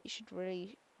haven't yet, you should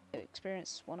really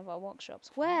experience one of our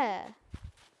workshops. Where?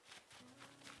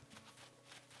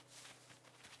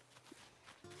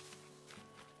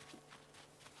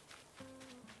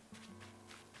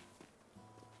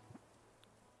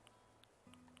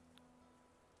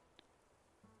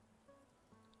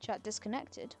 Chat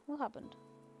disconnected. What happened?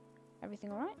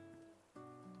 Everything alright?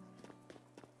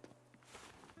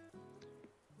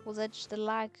 Was there just a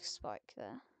lag spike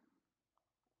there?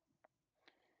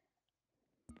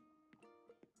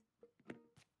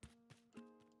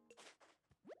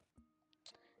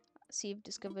 See, you've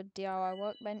discovered DIY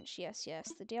workbench. Yes,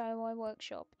 yes, the DIY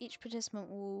workshop. Each participant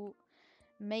will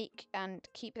make and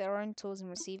keep their own tools and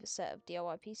receive a set of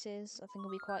DIY pieces. I think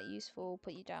it'll be quite useful.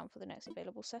 Put you down for the next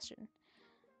available session.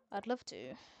 I'd love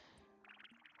to.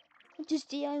 What does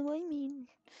DIY mean?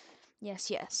 Yes,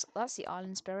 yes, that's the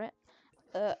island spirit.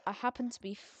 I happen to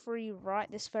be free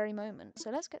right this very moment,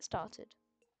 so let's get started.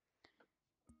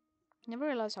 Never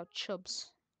realised how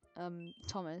chubs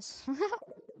Tom is.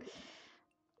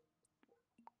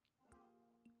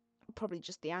 Probably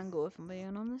just the angle, if I'm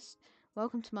being honest.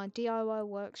 Welcome to my DIY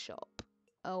workshop.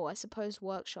 Oh, I suppose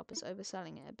workshop is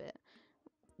overselling it a bit.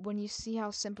 When you see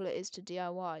how simple it is to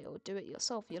DIY or do it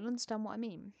yourself, you'll understand what I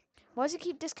mean. Why does it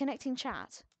keep disconnecting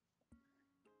chat?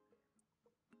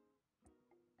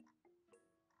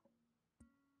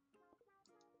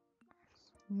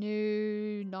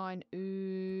 New 9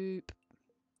 oop.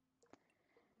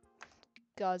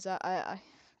 Guys, I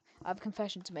have a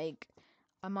confession to make.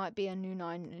 I might be a new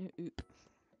 9 oop.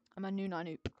 I'm a new 9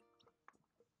 oop.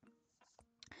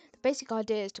 The basic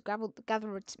idea is to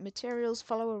gather materials,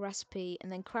 follow a recipe,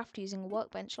 and then craft using a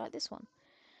workbench like this one.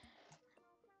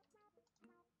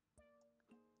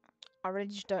 I really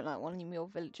just don't like one of your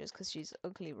villagers because she's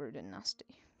ugly, rude, and nasty.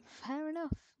 Fair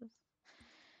enough.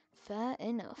 Fair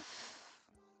enough.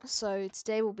 So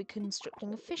today we'll be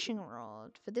constructing a fishing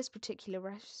rod. For this particular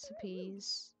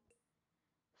recipe's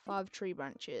 5 tree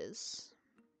branches.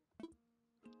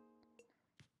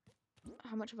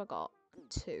 How much have I got?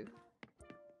 2.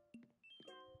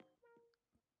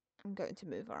 I'm going to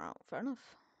move her out. Fair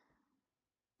enough.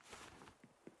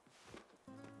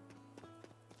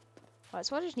 Right,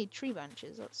 so I just need tree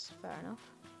branches. That's fair enough.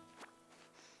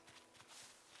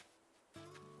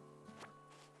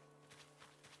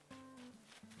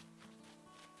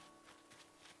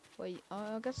 Wait,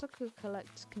 I guess I could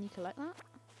collect... Can you collect that?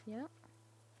 Yeah.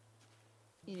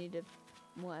 You need a...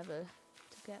 whatever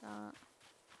to get that.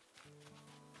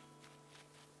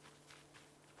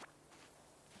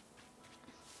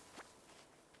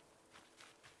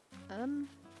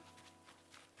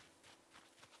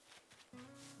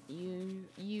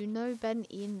 You know Ben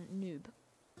in noob.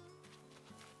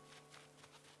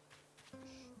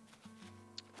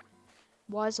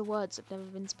 Wiser words have never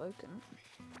been spoken.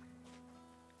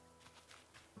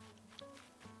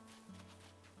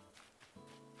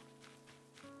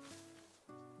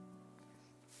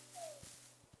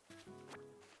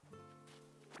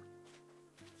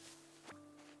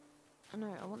 I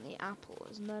know, I want the apple.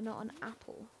 Isn't there not an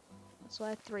apple? That's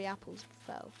why 3 apples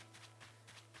fell.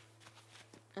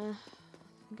 I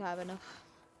think I have enough.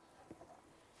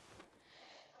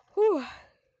 Whew.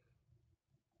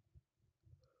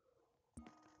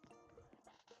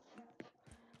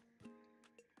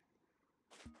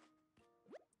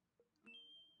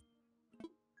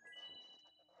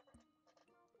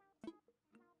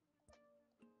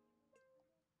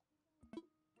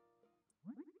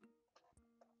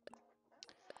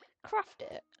 Craft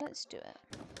it. Let's do it.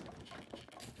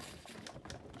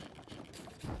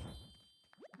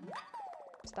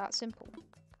 It's that simple.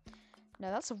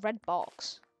 No, that's a red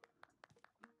box.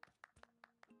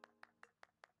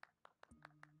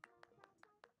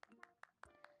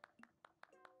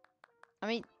 I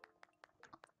mean,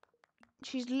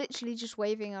 she's literally just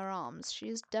waving her arms. She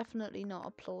is definitely not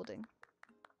applauding.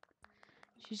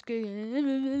 She's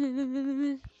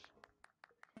going...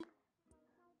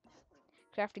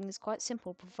 Crafting is quite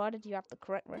simple, provided you have the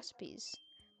correct recipes.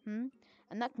 And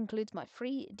that concludes my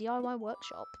free DIY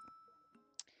workshop.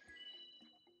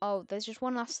 Oh, there's just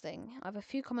one last thing. I have a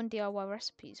few common DIY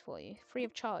recipes for you, free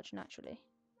of charge, naturally.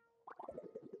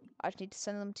 I just need to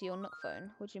send them to your Nook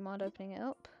phone. Would you mind opening it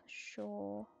up?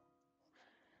 Sure.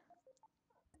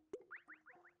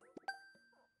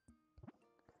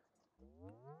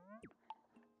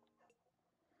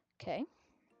 Okay.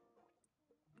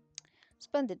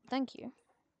 Splendid, thank you.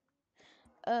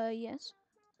 Yes.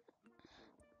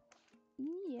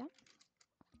 Yeah.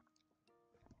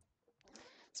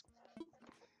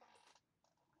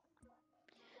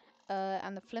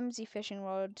 And the flimsy fishing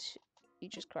rod you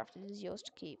just crafted is yours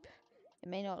to keep. It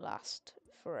may not last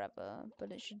forever,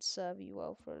 but it should serve you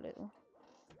well for a little.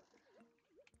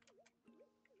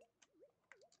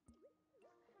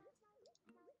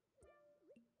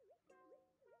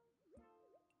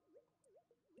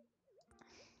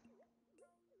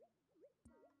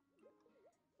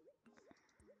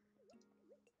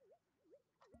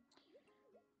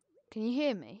 Can you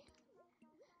hear me?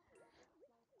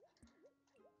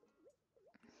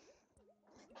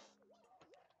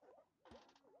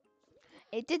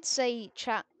 It did say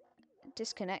chat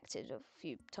disconnected a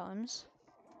few times.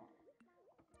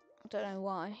 I don't know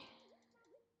why.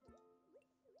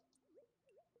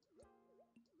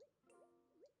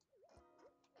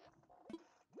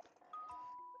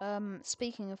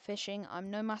 Speaking of fishing,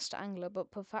 I'm no master angler, but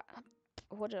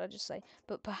what did I just say?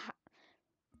 But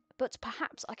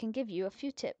perhaps I can give you a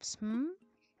few tips.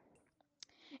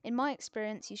 In my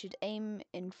experience, you should aim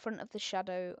in front of the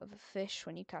shadow of a fish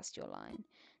when you cast your line.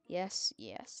 Yes,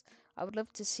 yes. I would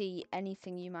love to see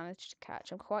anything you manage to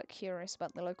catch. I'm quite curious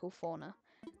about the local fauna.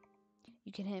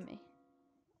 You can hear me?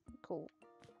 Cool.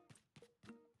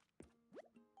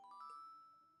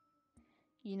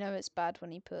 You know it's bad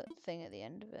when you put thing at the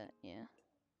end of it, yeah.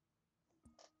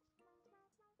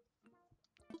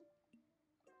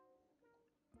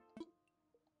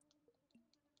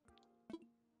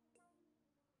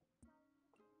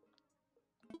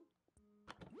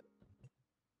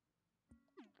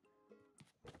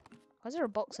 Why is there a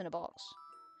box in a box?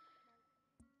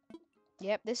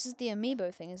 Yep, this is the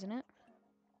amiibo thing, isn't it?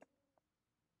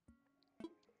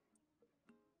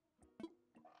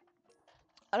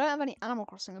 I don't have any Animal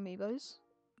Crossing amiibos.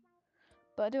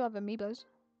 But I do have amiibos.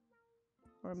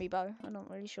 Or amiibo, I'm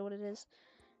not really sure what it is.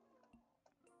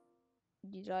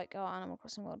 You like our Animal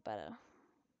Crossing world better?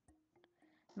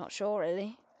 Not sure,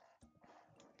 really.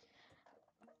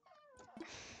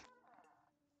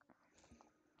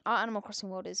 Our Animal Crossing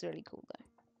world is really cool,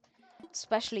 though.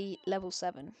 Especially level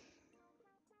 7.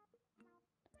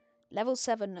 Level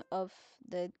 7 of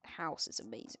the house is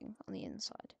amazing on the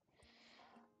inside.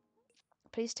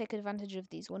 Please take advantage of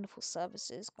these wonderful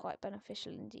services. Quite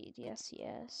beneficial indeed. Yes,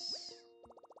 yes.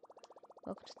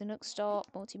 Welcome to the Nook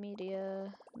Stop.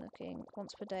 Multimedia. Nooking.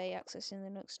 Once per day, accessing the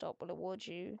Nook Stop will award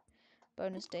you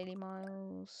bonus daily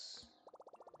miles.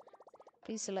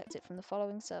 Please select it from the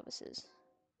following services.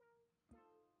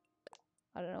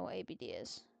 I don't know what ABD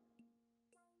is.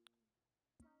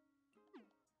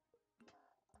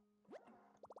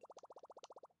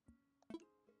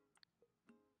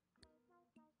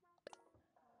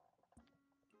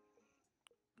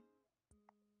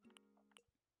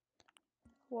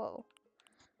 Whoa.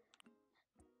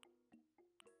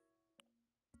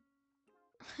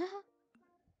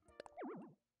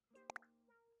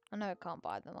 I know I can't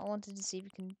buy them. I wanted to see if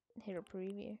you can hear a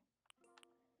preview.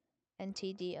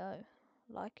 NTDO.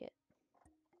 Like it.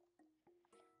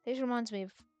 This reminds me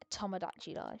of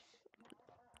Tomodachi Life.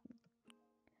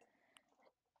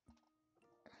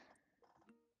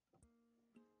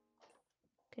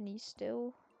 Can you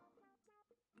still...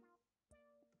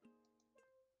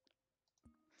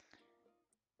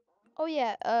 Oh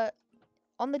yeah,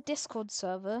 on the Discord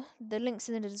server, the link's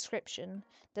in the description.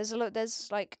 There's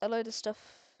like a load of stuff.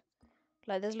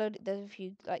 Like there's a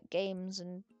few like games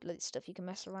and like, stuff you can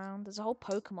mess around. There's a whole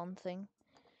Pokemon thing.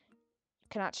 You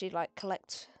can actually like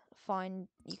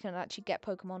you can actually get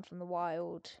Pokemon from the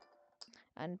wild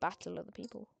and battle other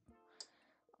people.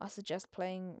 I suggest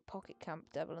playing Pocket Camp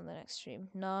Devil in the next stream.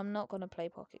 No, I'm not gonna play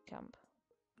Pocket Camp.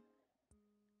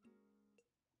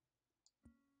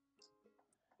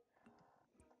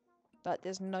 Like,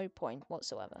 there's no point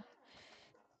whatsoever.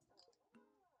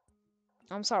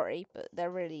 I'm sorry, but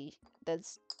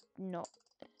there's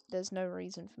no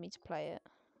reason for me to play it.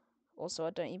 Also,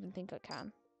 I don't even think I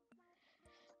can.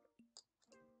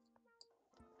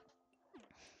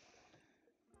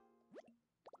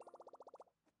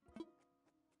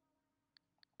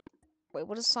 Wait,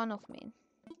 what does sign off mean?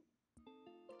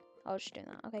 I was just doing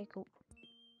that. Okay, cool.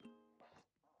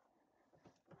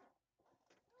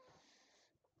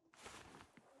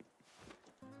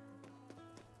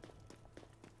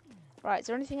 Right, is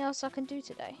there anything else I can do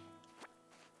today?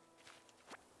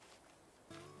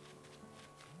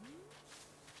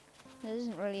 There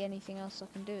isn't really anything else I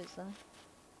can do, is there?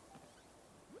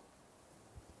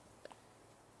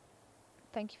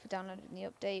 Thank you for downloading the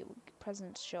update.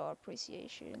 Presents show our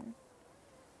appreciation.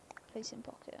 Place in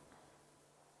pocket.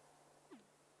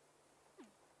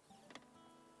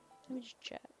 Let me just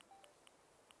check.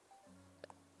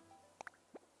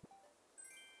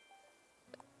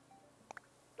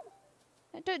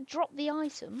 Don't drop the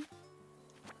item.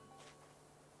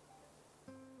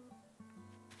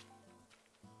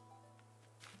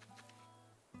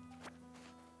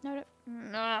 No, no.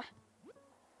 Nah.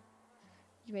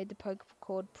 You made the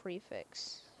Pokecord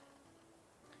prefix.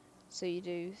 So you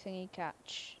do thingy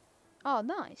catch. Oh,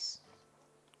 nice.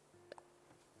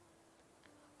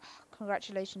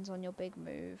 Congratulations on your big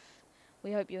move.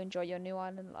 We hope you enjoy your new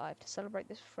island life. To celebrate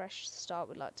this fresh start,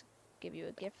 we'd like to give you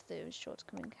a gift that is sure to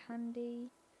come in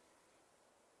handy.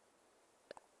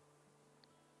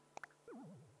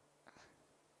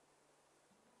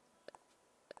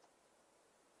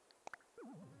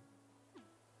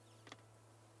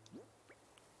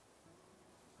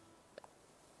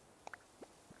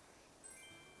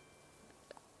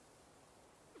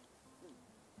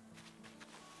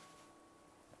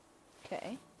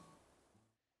 Okay.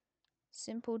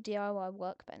 Simple DIY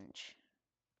workbench.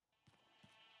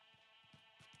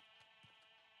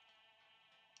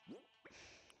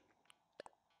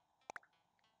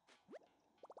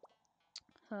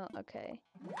 Oh, okay.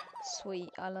 Sweet.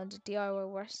 I learned a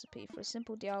DIY recipe for a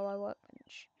simple DIY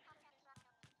workbench.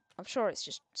 I'm sure it's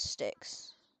just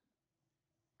sticks.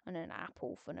 And an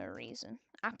apple for no reason.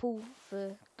 Apple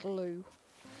for glue.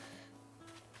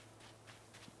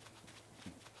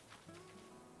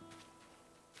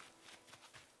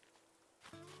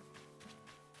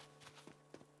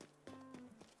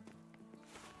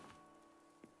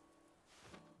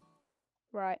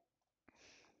 Right.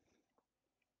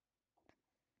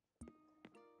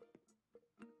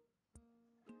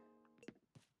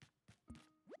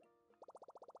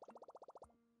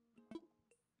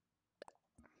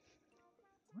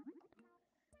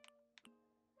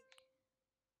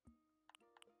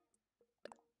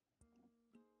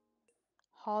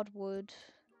 Hardwood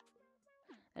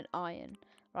and iron.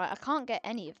 Right, I can't get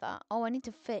any of that. Oh, I need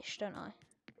to fish, don't I?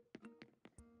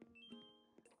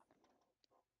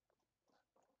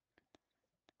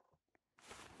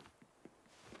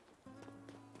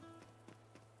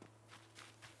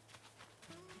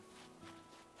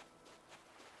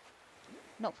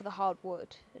 Not for the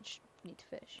hardwood. I just need to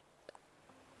fish.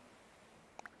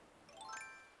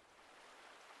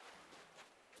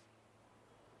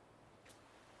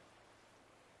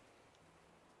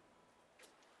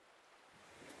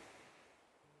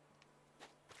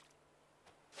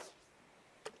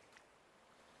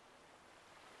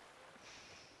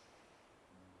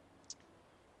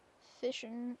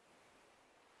 Fishing.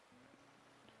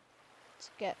 To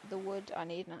get the wood, I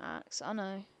need an axe. I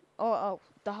know. Oh,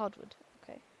 the hardwood.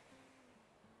 Okay.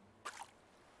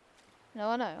 No,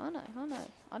 I know.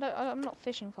 I'm not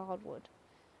fishing for hardwood.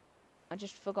 I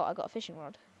just forgot I got a fishing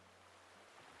rod.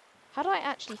 How do I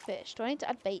actually fish? Do I need to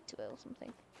add bait to it or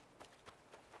something?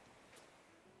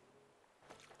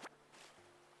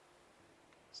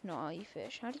 It's not how you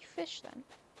fish. How do you fish then?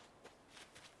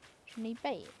 Do you need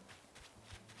bait?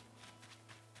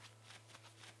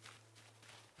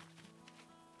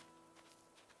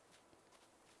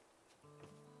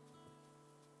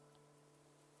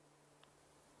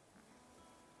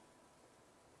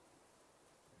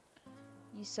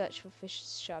 You search for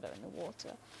fish's shadow in the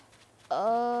water.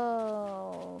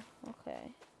 Oh,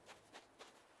 okay.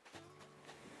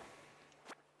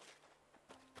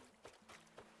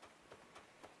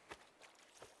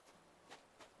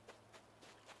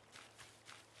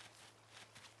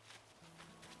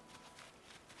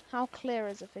 How clear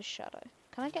is a fish shadow?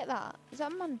 Can I get that? Is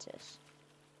that a mantis?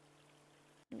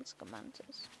 It looks like a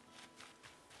mantis.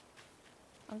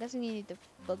 I'm guessing you need the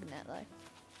bug net though.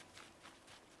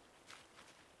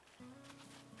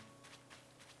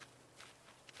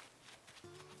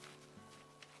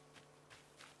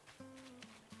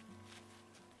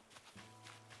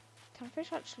 Can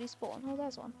fish actually spawn? Oh,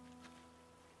 there's one.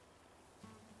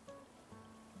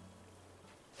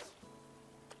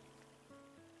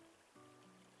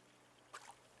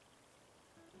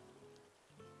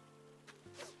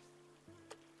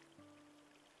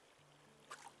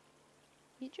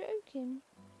 You're joking.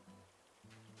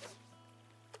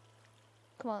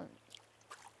 Come on.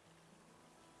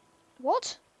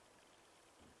 What?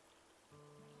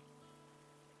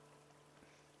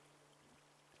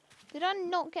 Did I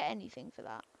not get anything for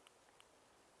that?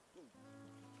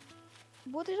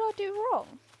 What did I do wrong?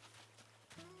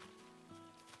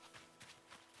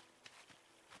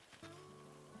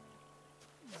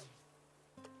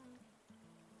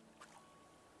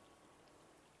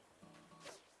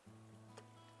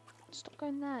 Stop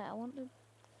going there. I want to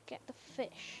get the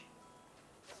fish.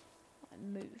 I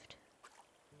moved.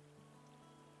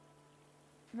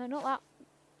 No, not that.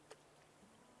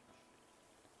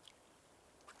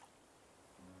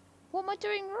 What am I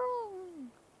doing wrong?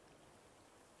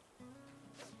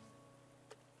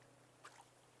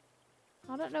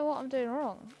 I don't know what I'm doing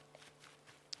wrong.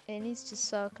 It needs to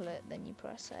circle it, then you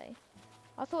press A.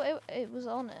 I thought it was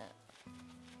on it.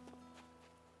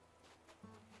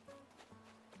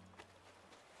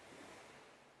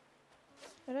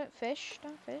 I don't fish,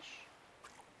 don't fish.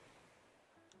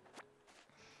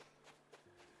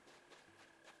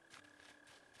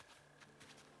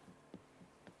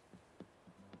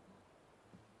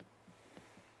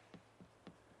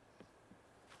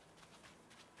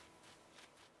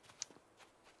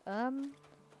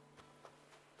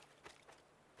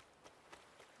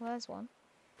 Where's one?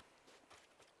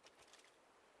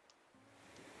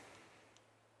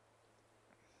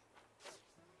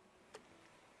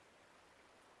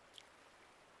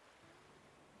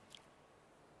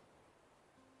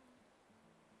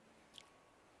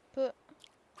 But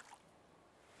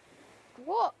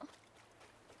what?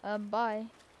 Bye.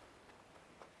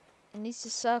 It needs to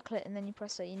circle it and then you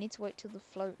press it. You need to wait till the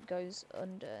float goes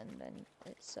under and then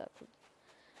it's circled.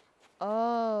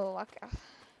 Oh, okay.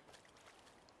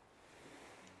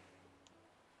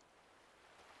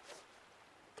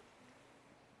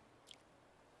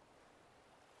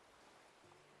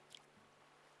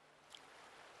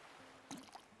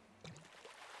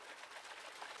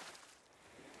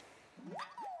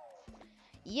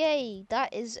 Yay,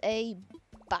 that is a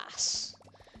bass.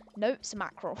 Nope, it's a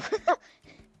mackerel.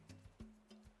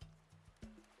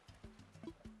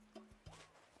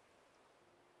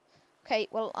 Okay,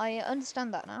 well, I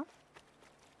understand that now.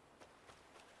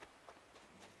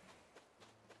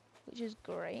 Which is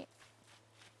great.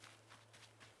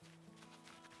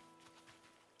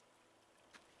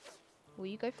 Will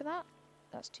you go for that?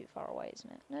 That's too far away,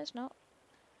 isn't it? No, it's not.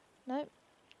 Nope.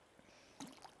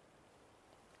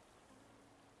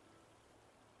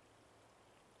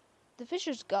 The fish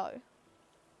just go.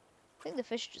 I think the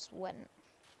fish just went.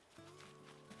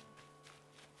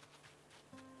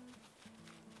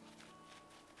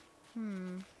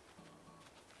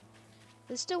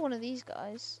 There's still one of these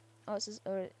guys. Oh,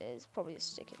 it's probably a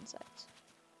stick insect.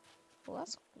 Well,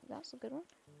 that's a good one.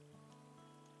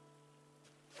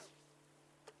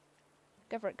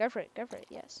 Go for it, go for it, go for it,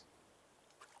 yes.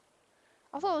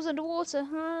 I thought it was underwater.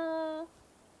 Huh?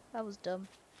 That was dumb.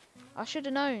 I should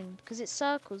have known, because it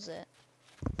circles it.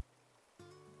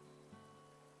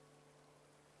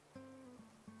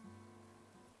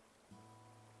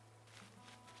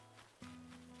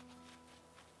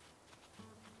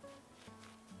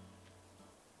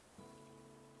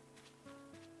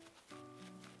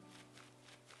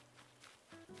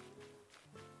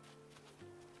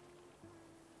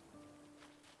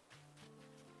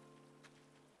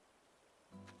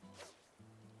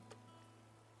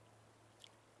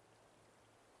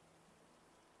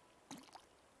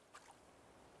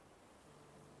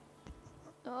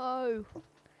 No!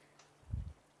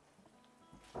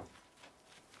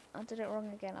 I did it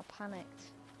wrong again, I panicked.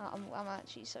 I'm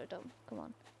actually so dumb. Come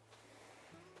on.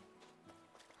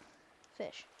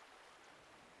 Fish.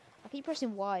 I keep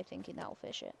pressing Y thinking that'll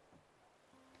fish it.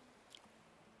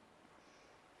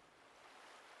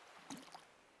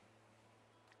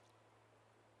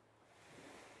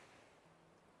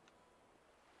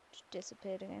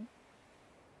 disappeared again.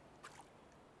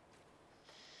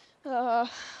 Uh,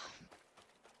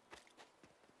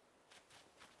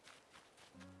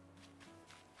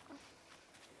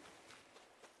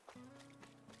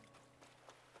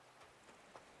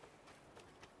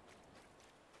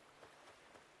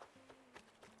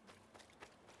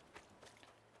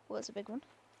 well, that's a big one.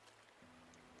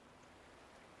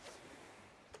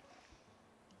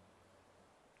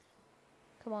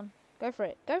 Come on, go for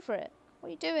it, go for it. What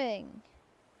are you doing?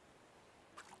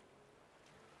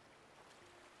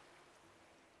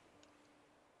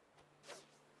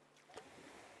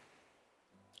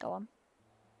 Go on.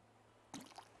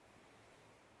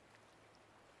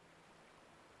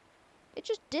 It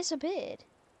just disappeared.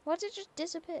 Why did it just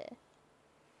disappear?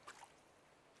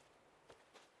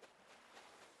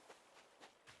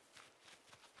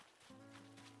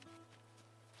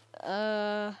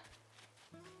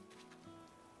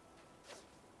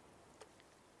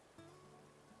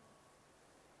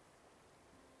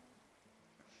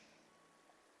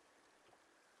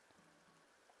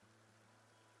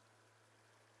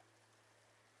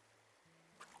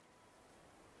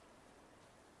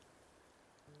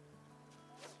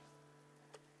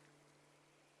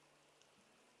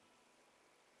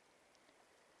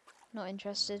 Not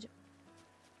interested.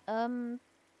 What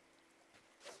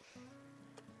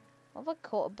have I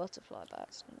caught a butterfly by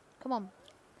accident? Come on.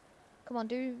 Come on,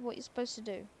 do what you're supposed to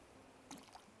do.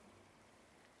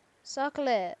 Circle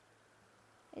it.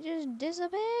 It just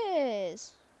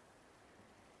disappears.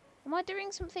 Am I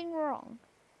doing something wrong?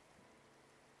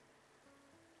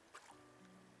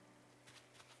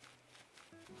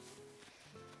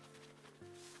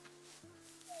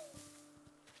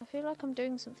 I feel like I'm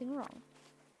doing something wrong.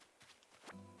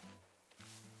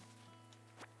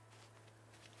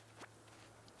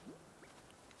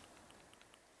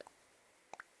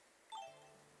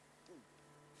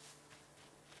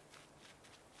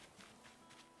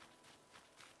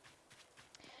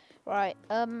 Right,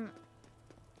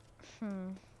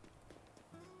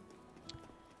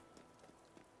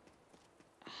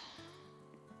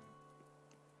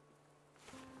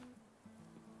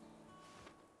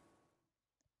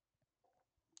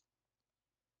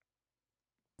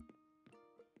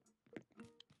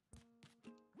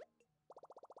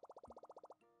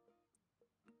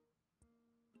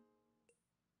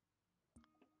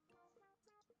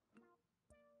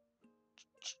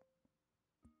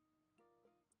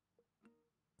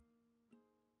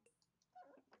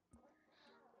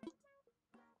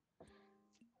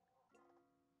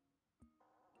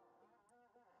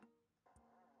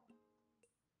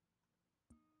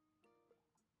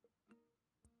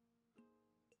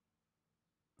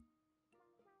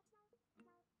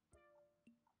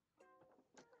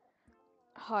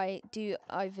 hi, do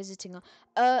I visiting?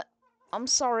 I'm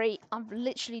sorry, I've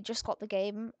literally just got the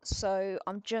game, so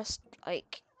I'm just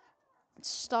like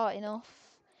starting off.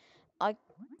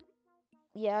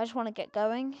 Yeah, I just want to get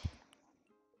going.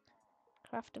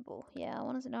 Craftable. Yeah, I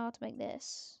want to know how to make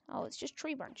this. Oh, it's just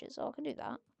tree branches. Oh, I can do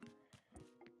that.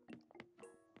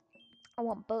 I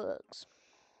want bugs.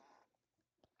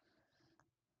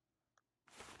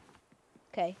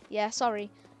 Okay, yeah, sorry.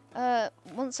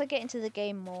 Once I get into the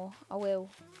game more, I will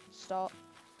start.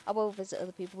 I will visit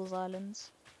other people's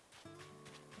islands.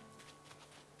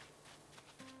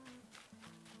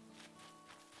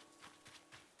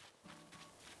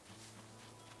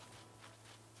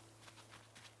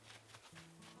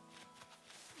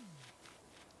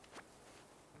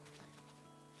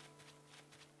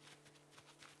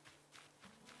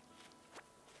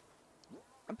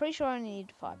 I'm pretty sure I only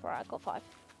need 5. Right, I got 5.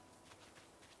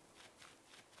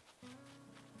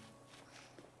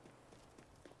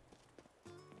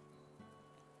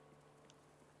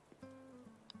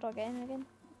 Do I get in again?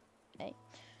 8.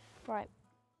 Right.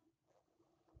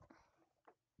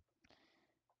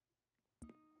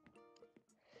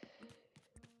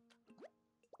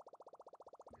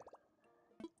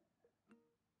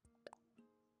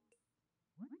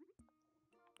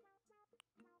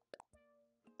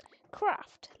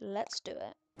 Craft. Let's do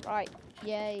it. Right.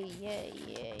 Yay, yay,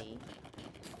 yay.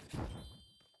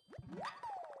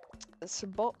 It's a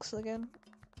box again.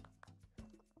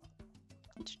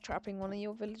 Just trapping one of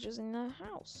your villagers in their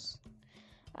house.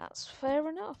 That's fair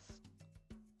enough.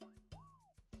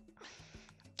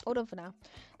 All done for now.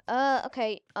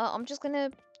 Okay. I'm just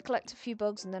gonna collect a few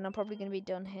bugs and then I'm probably gonna be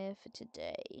done here for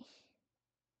today.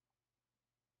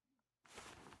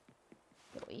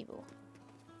 You're evil.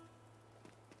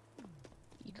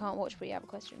 You can't watch, but you have a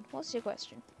question. What's your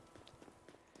question?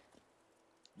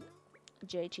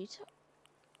 J Cheetah?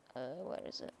 Where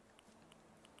is it?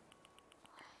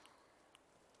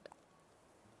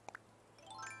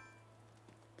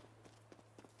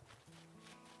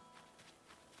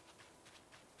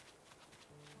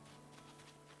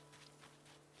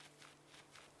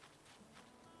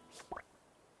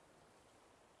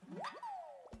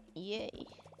 Yay.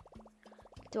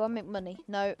 Do I make money?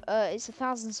 No, it's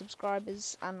 1,000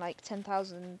 subscribers and like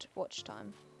 10,000 watch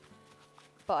time.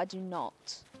 But I do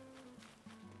not.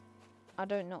 I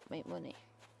don't not make money.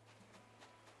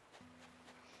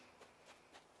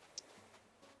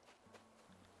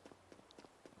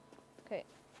 Okay,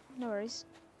 no worries.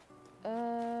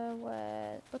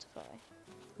 Where butterfly?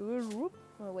 Oh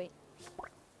wait.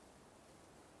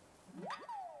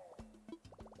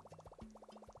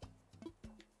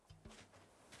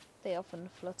 They often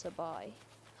flutter by.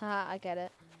 Ha, I get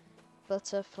it.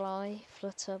 Butterfly,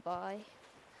 flutter by.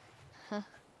 Ha,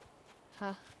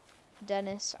 ha.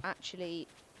 Dennis, actually,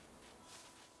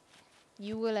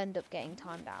 you will end up getting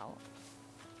timed out.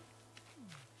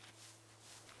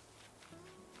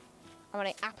 I'm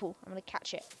gonna apple. I'm gonna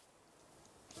catch it.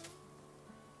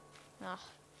 Ah.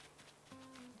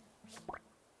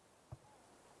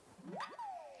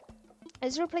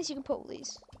 Is there a place you can put all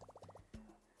these?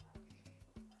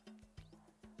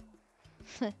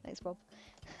 Thanks, Bob.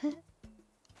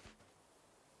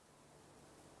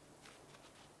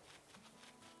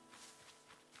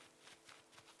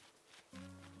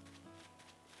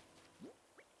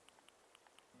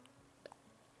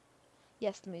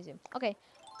 Yes, the museum. Okay.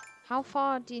 How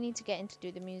far do you need to get in to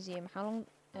do the museum? How long?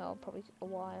 Oh, probably a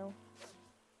while.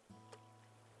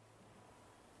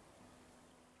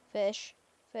 Fish.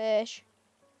 Fish.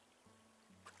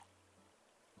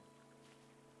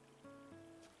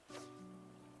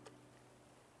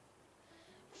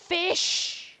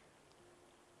 Fish!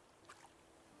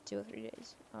 2 or 3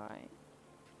 days. Alright.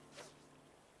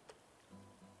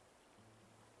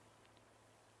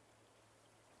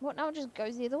 What now? It just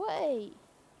goes the other way.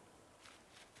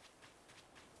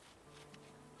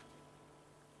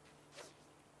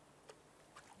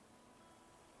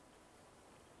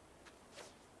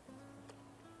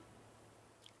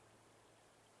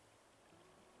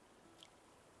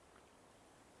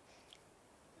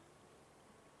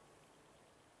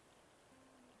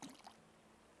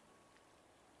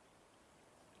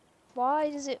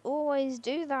 Why does it always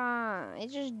do that?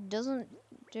 It just doesn't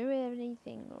do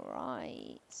anything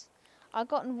right. I've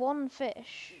gotten 1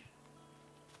 fish.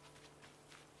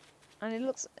 And it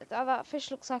looks, that fish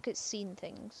looks like it's seen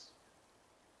things.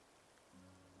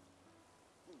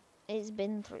 It's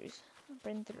been through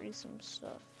some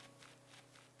stuff.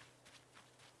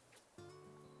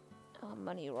 Oh,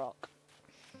 money rock.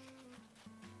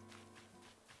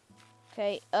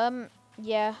 Okay,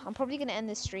 yeah, I'm probably gonna end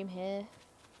this stream here.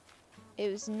 It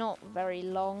was not very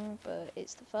long, but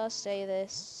it's the first day of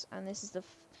this, and this is the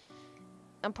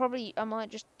I might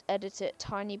just edit it a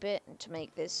tiny bit to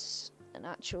make this an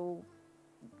actual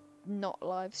not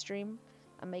live stream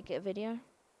and make it a video.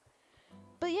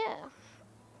 But yeah,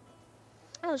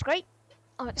 that was great.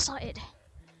 I'm excited.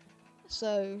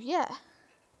 So yeah,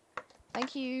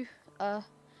 thank you.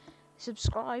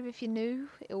 Subscribe if you're new,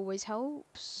 it always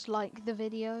helps. Like the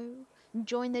video,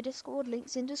 join the Discord,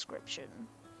 links in description.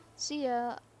 See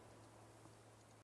ya.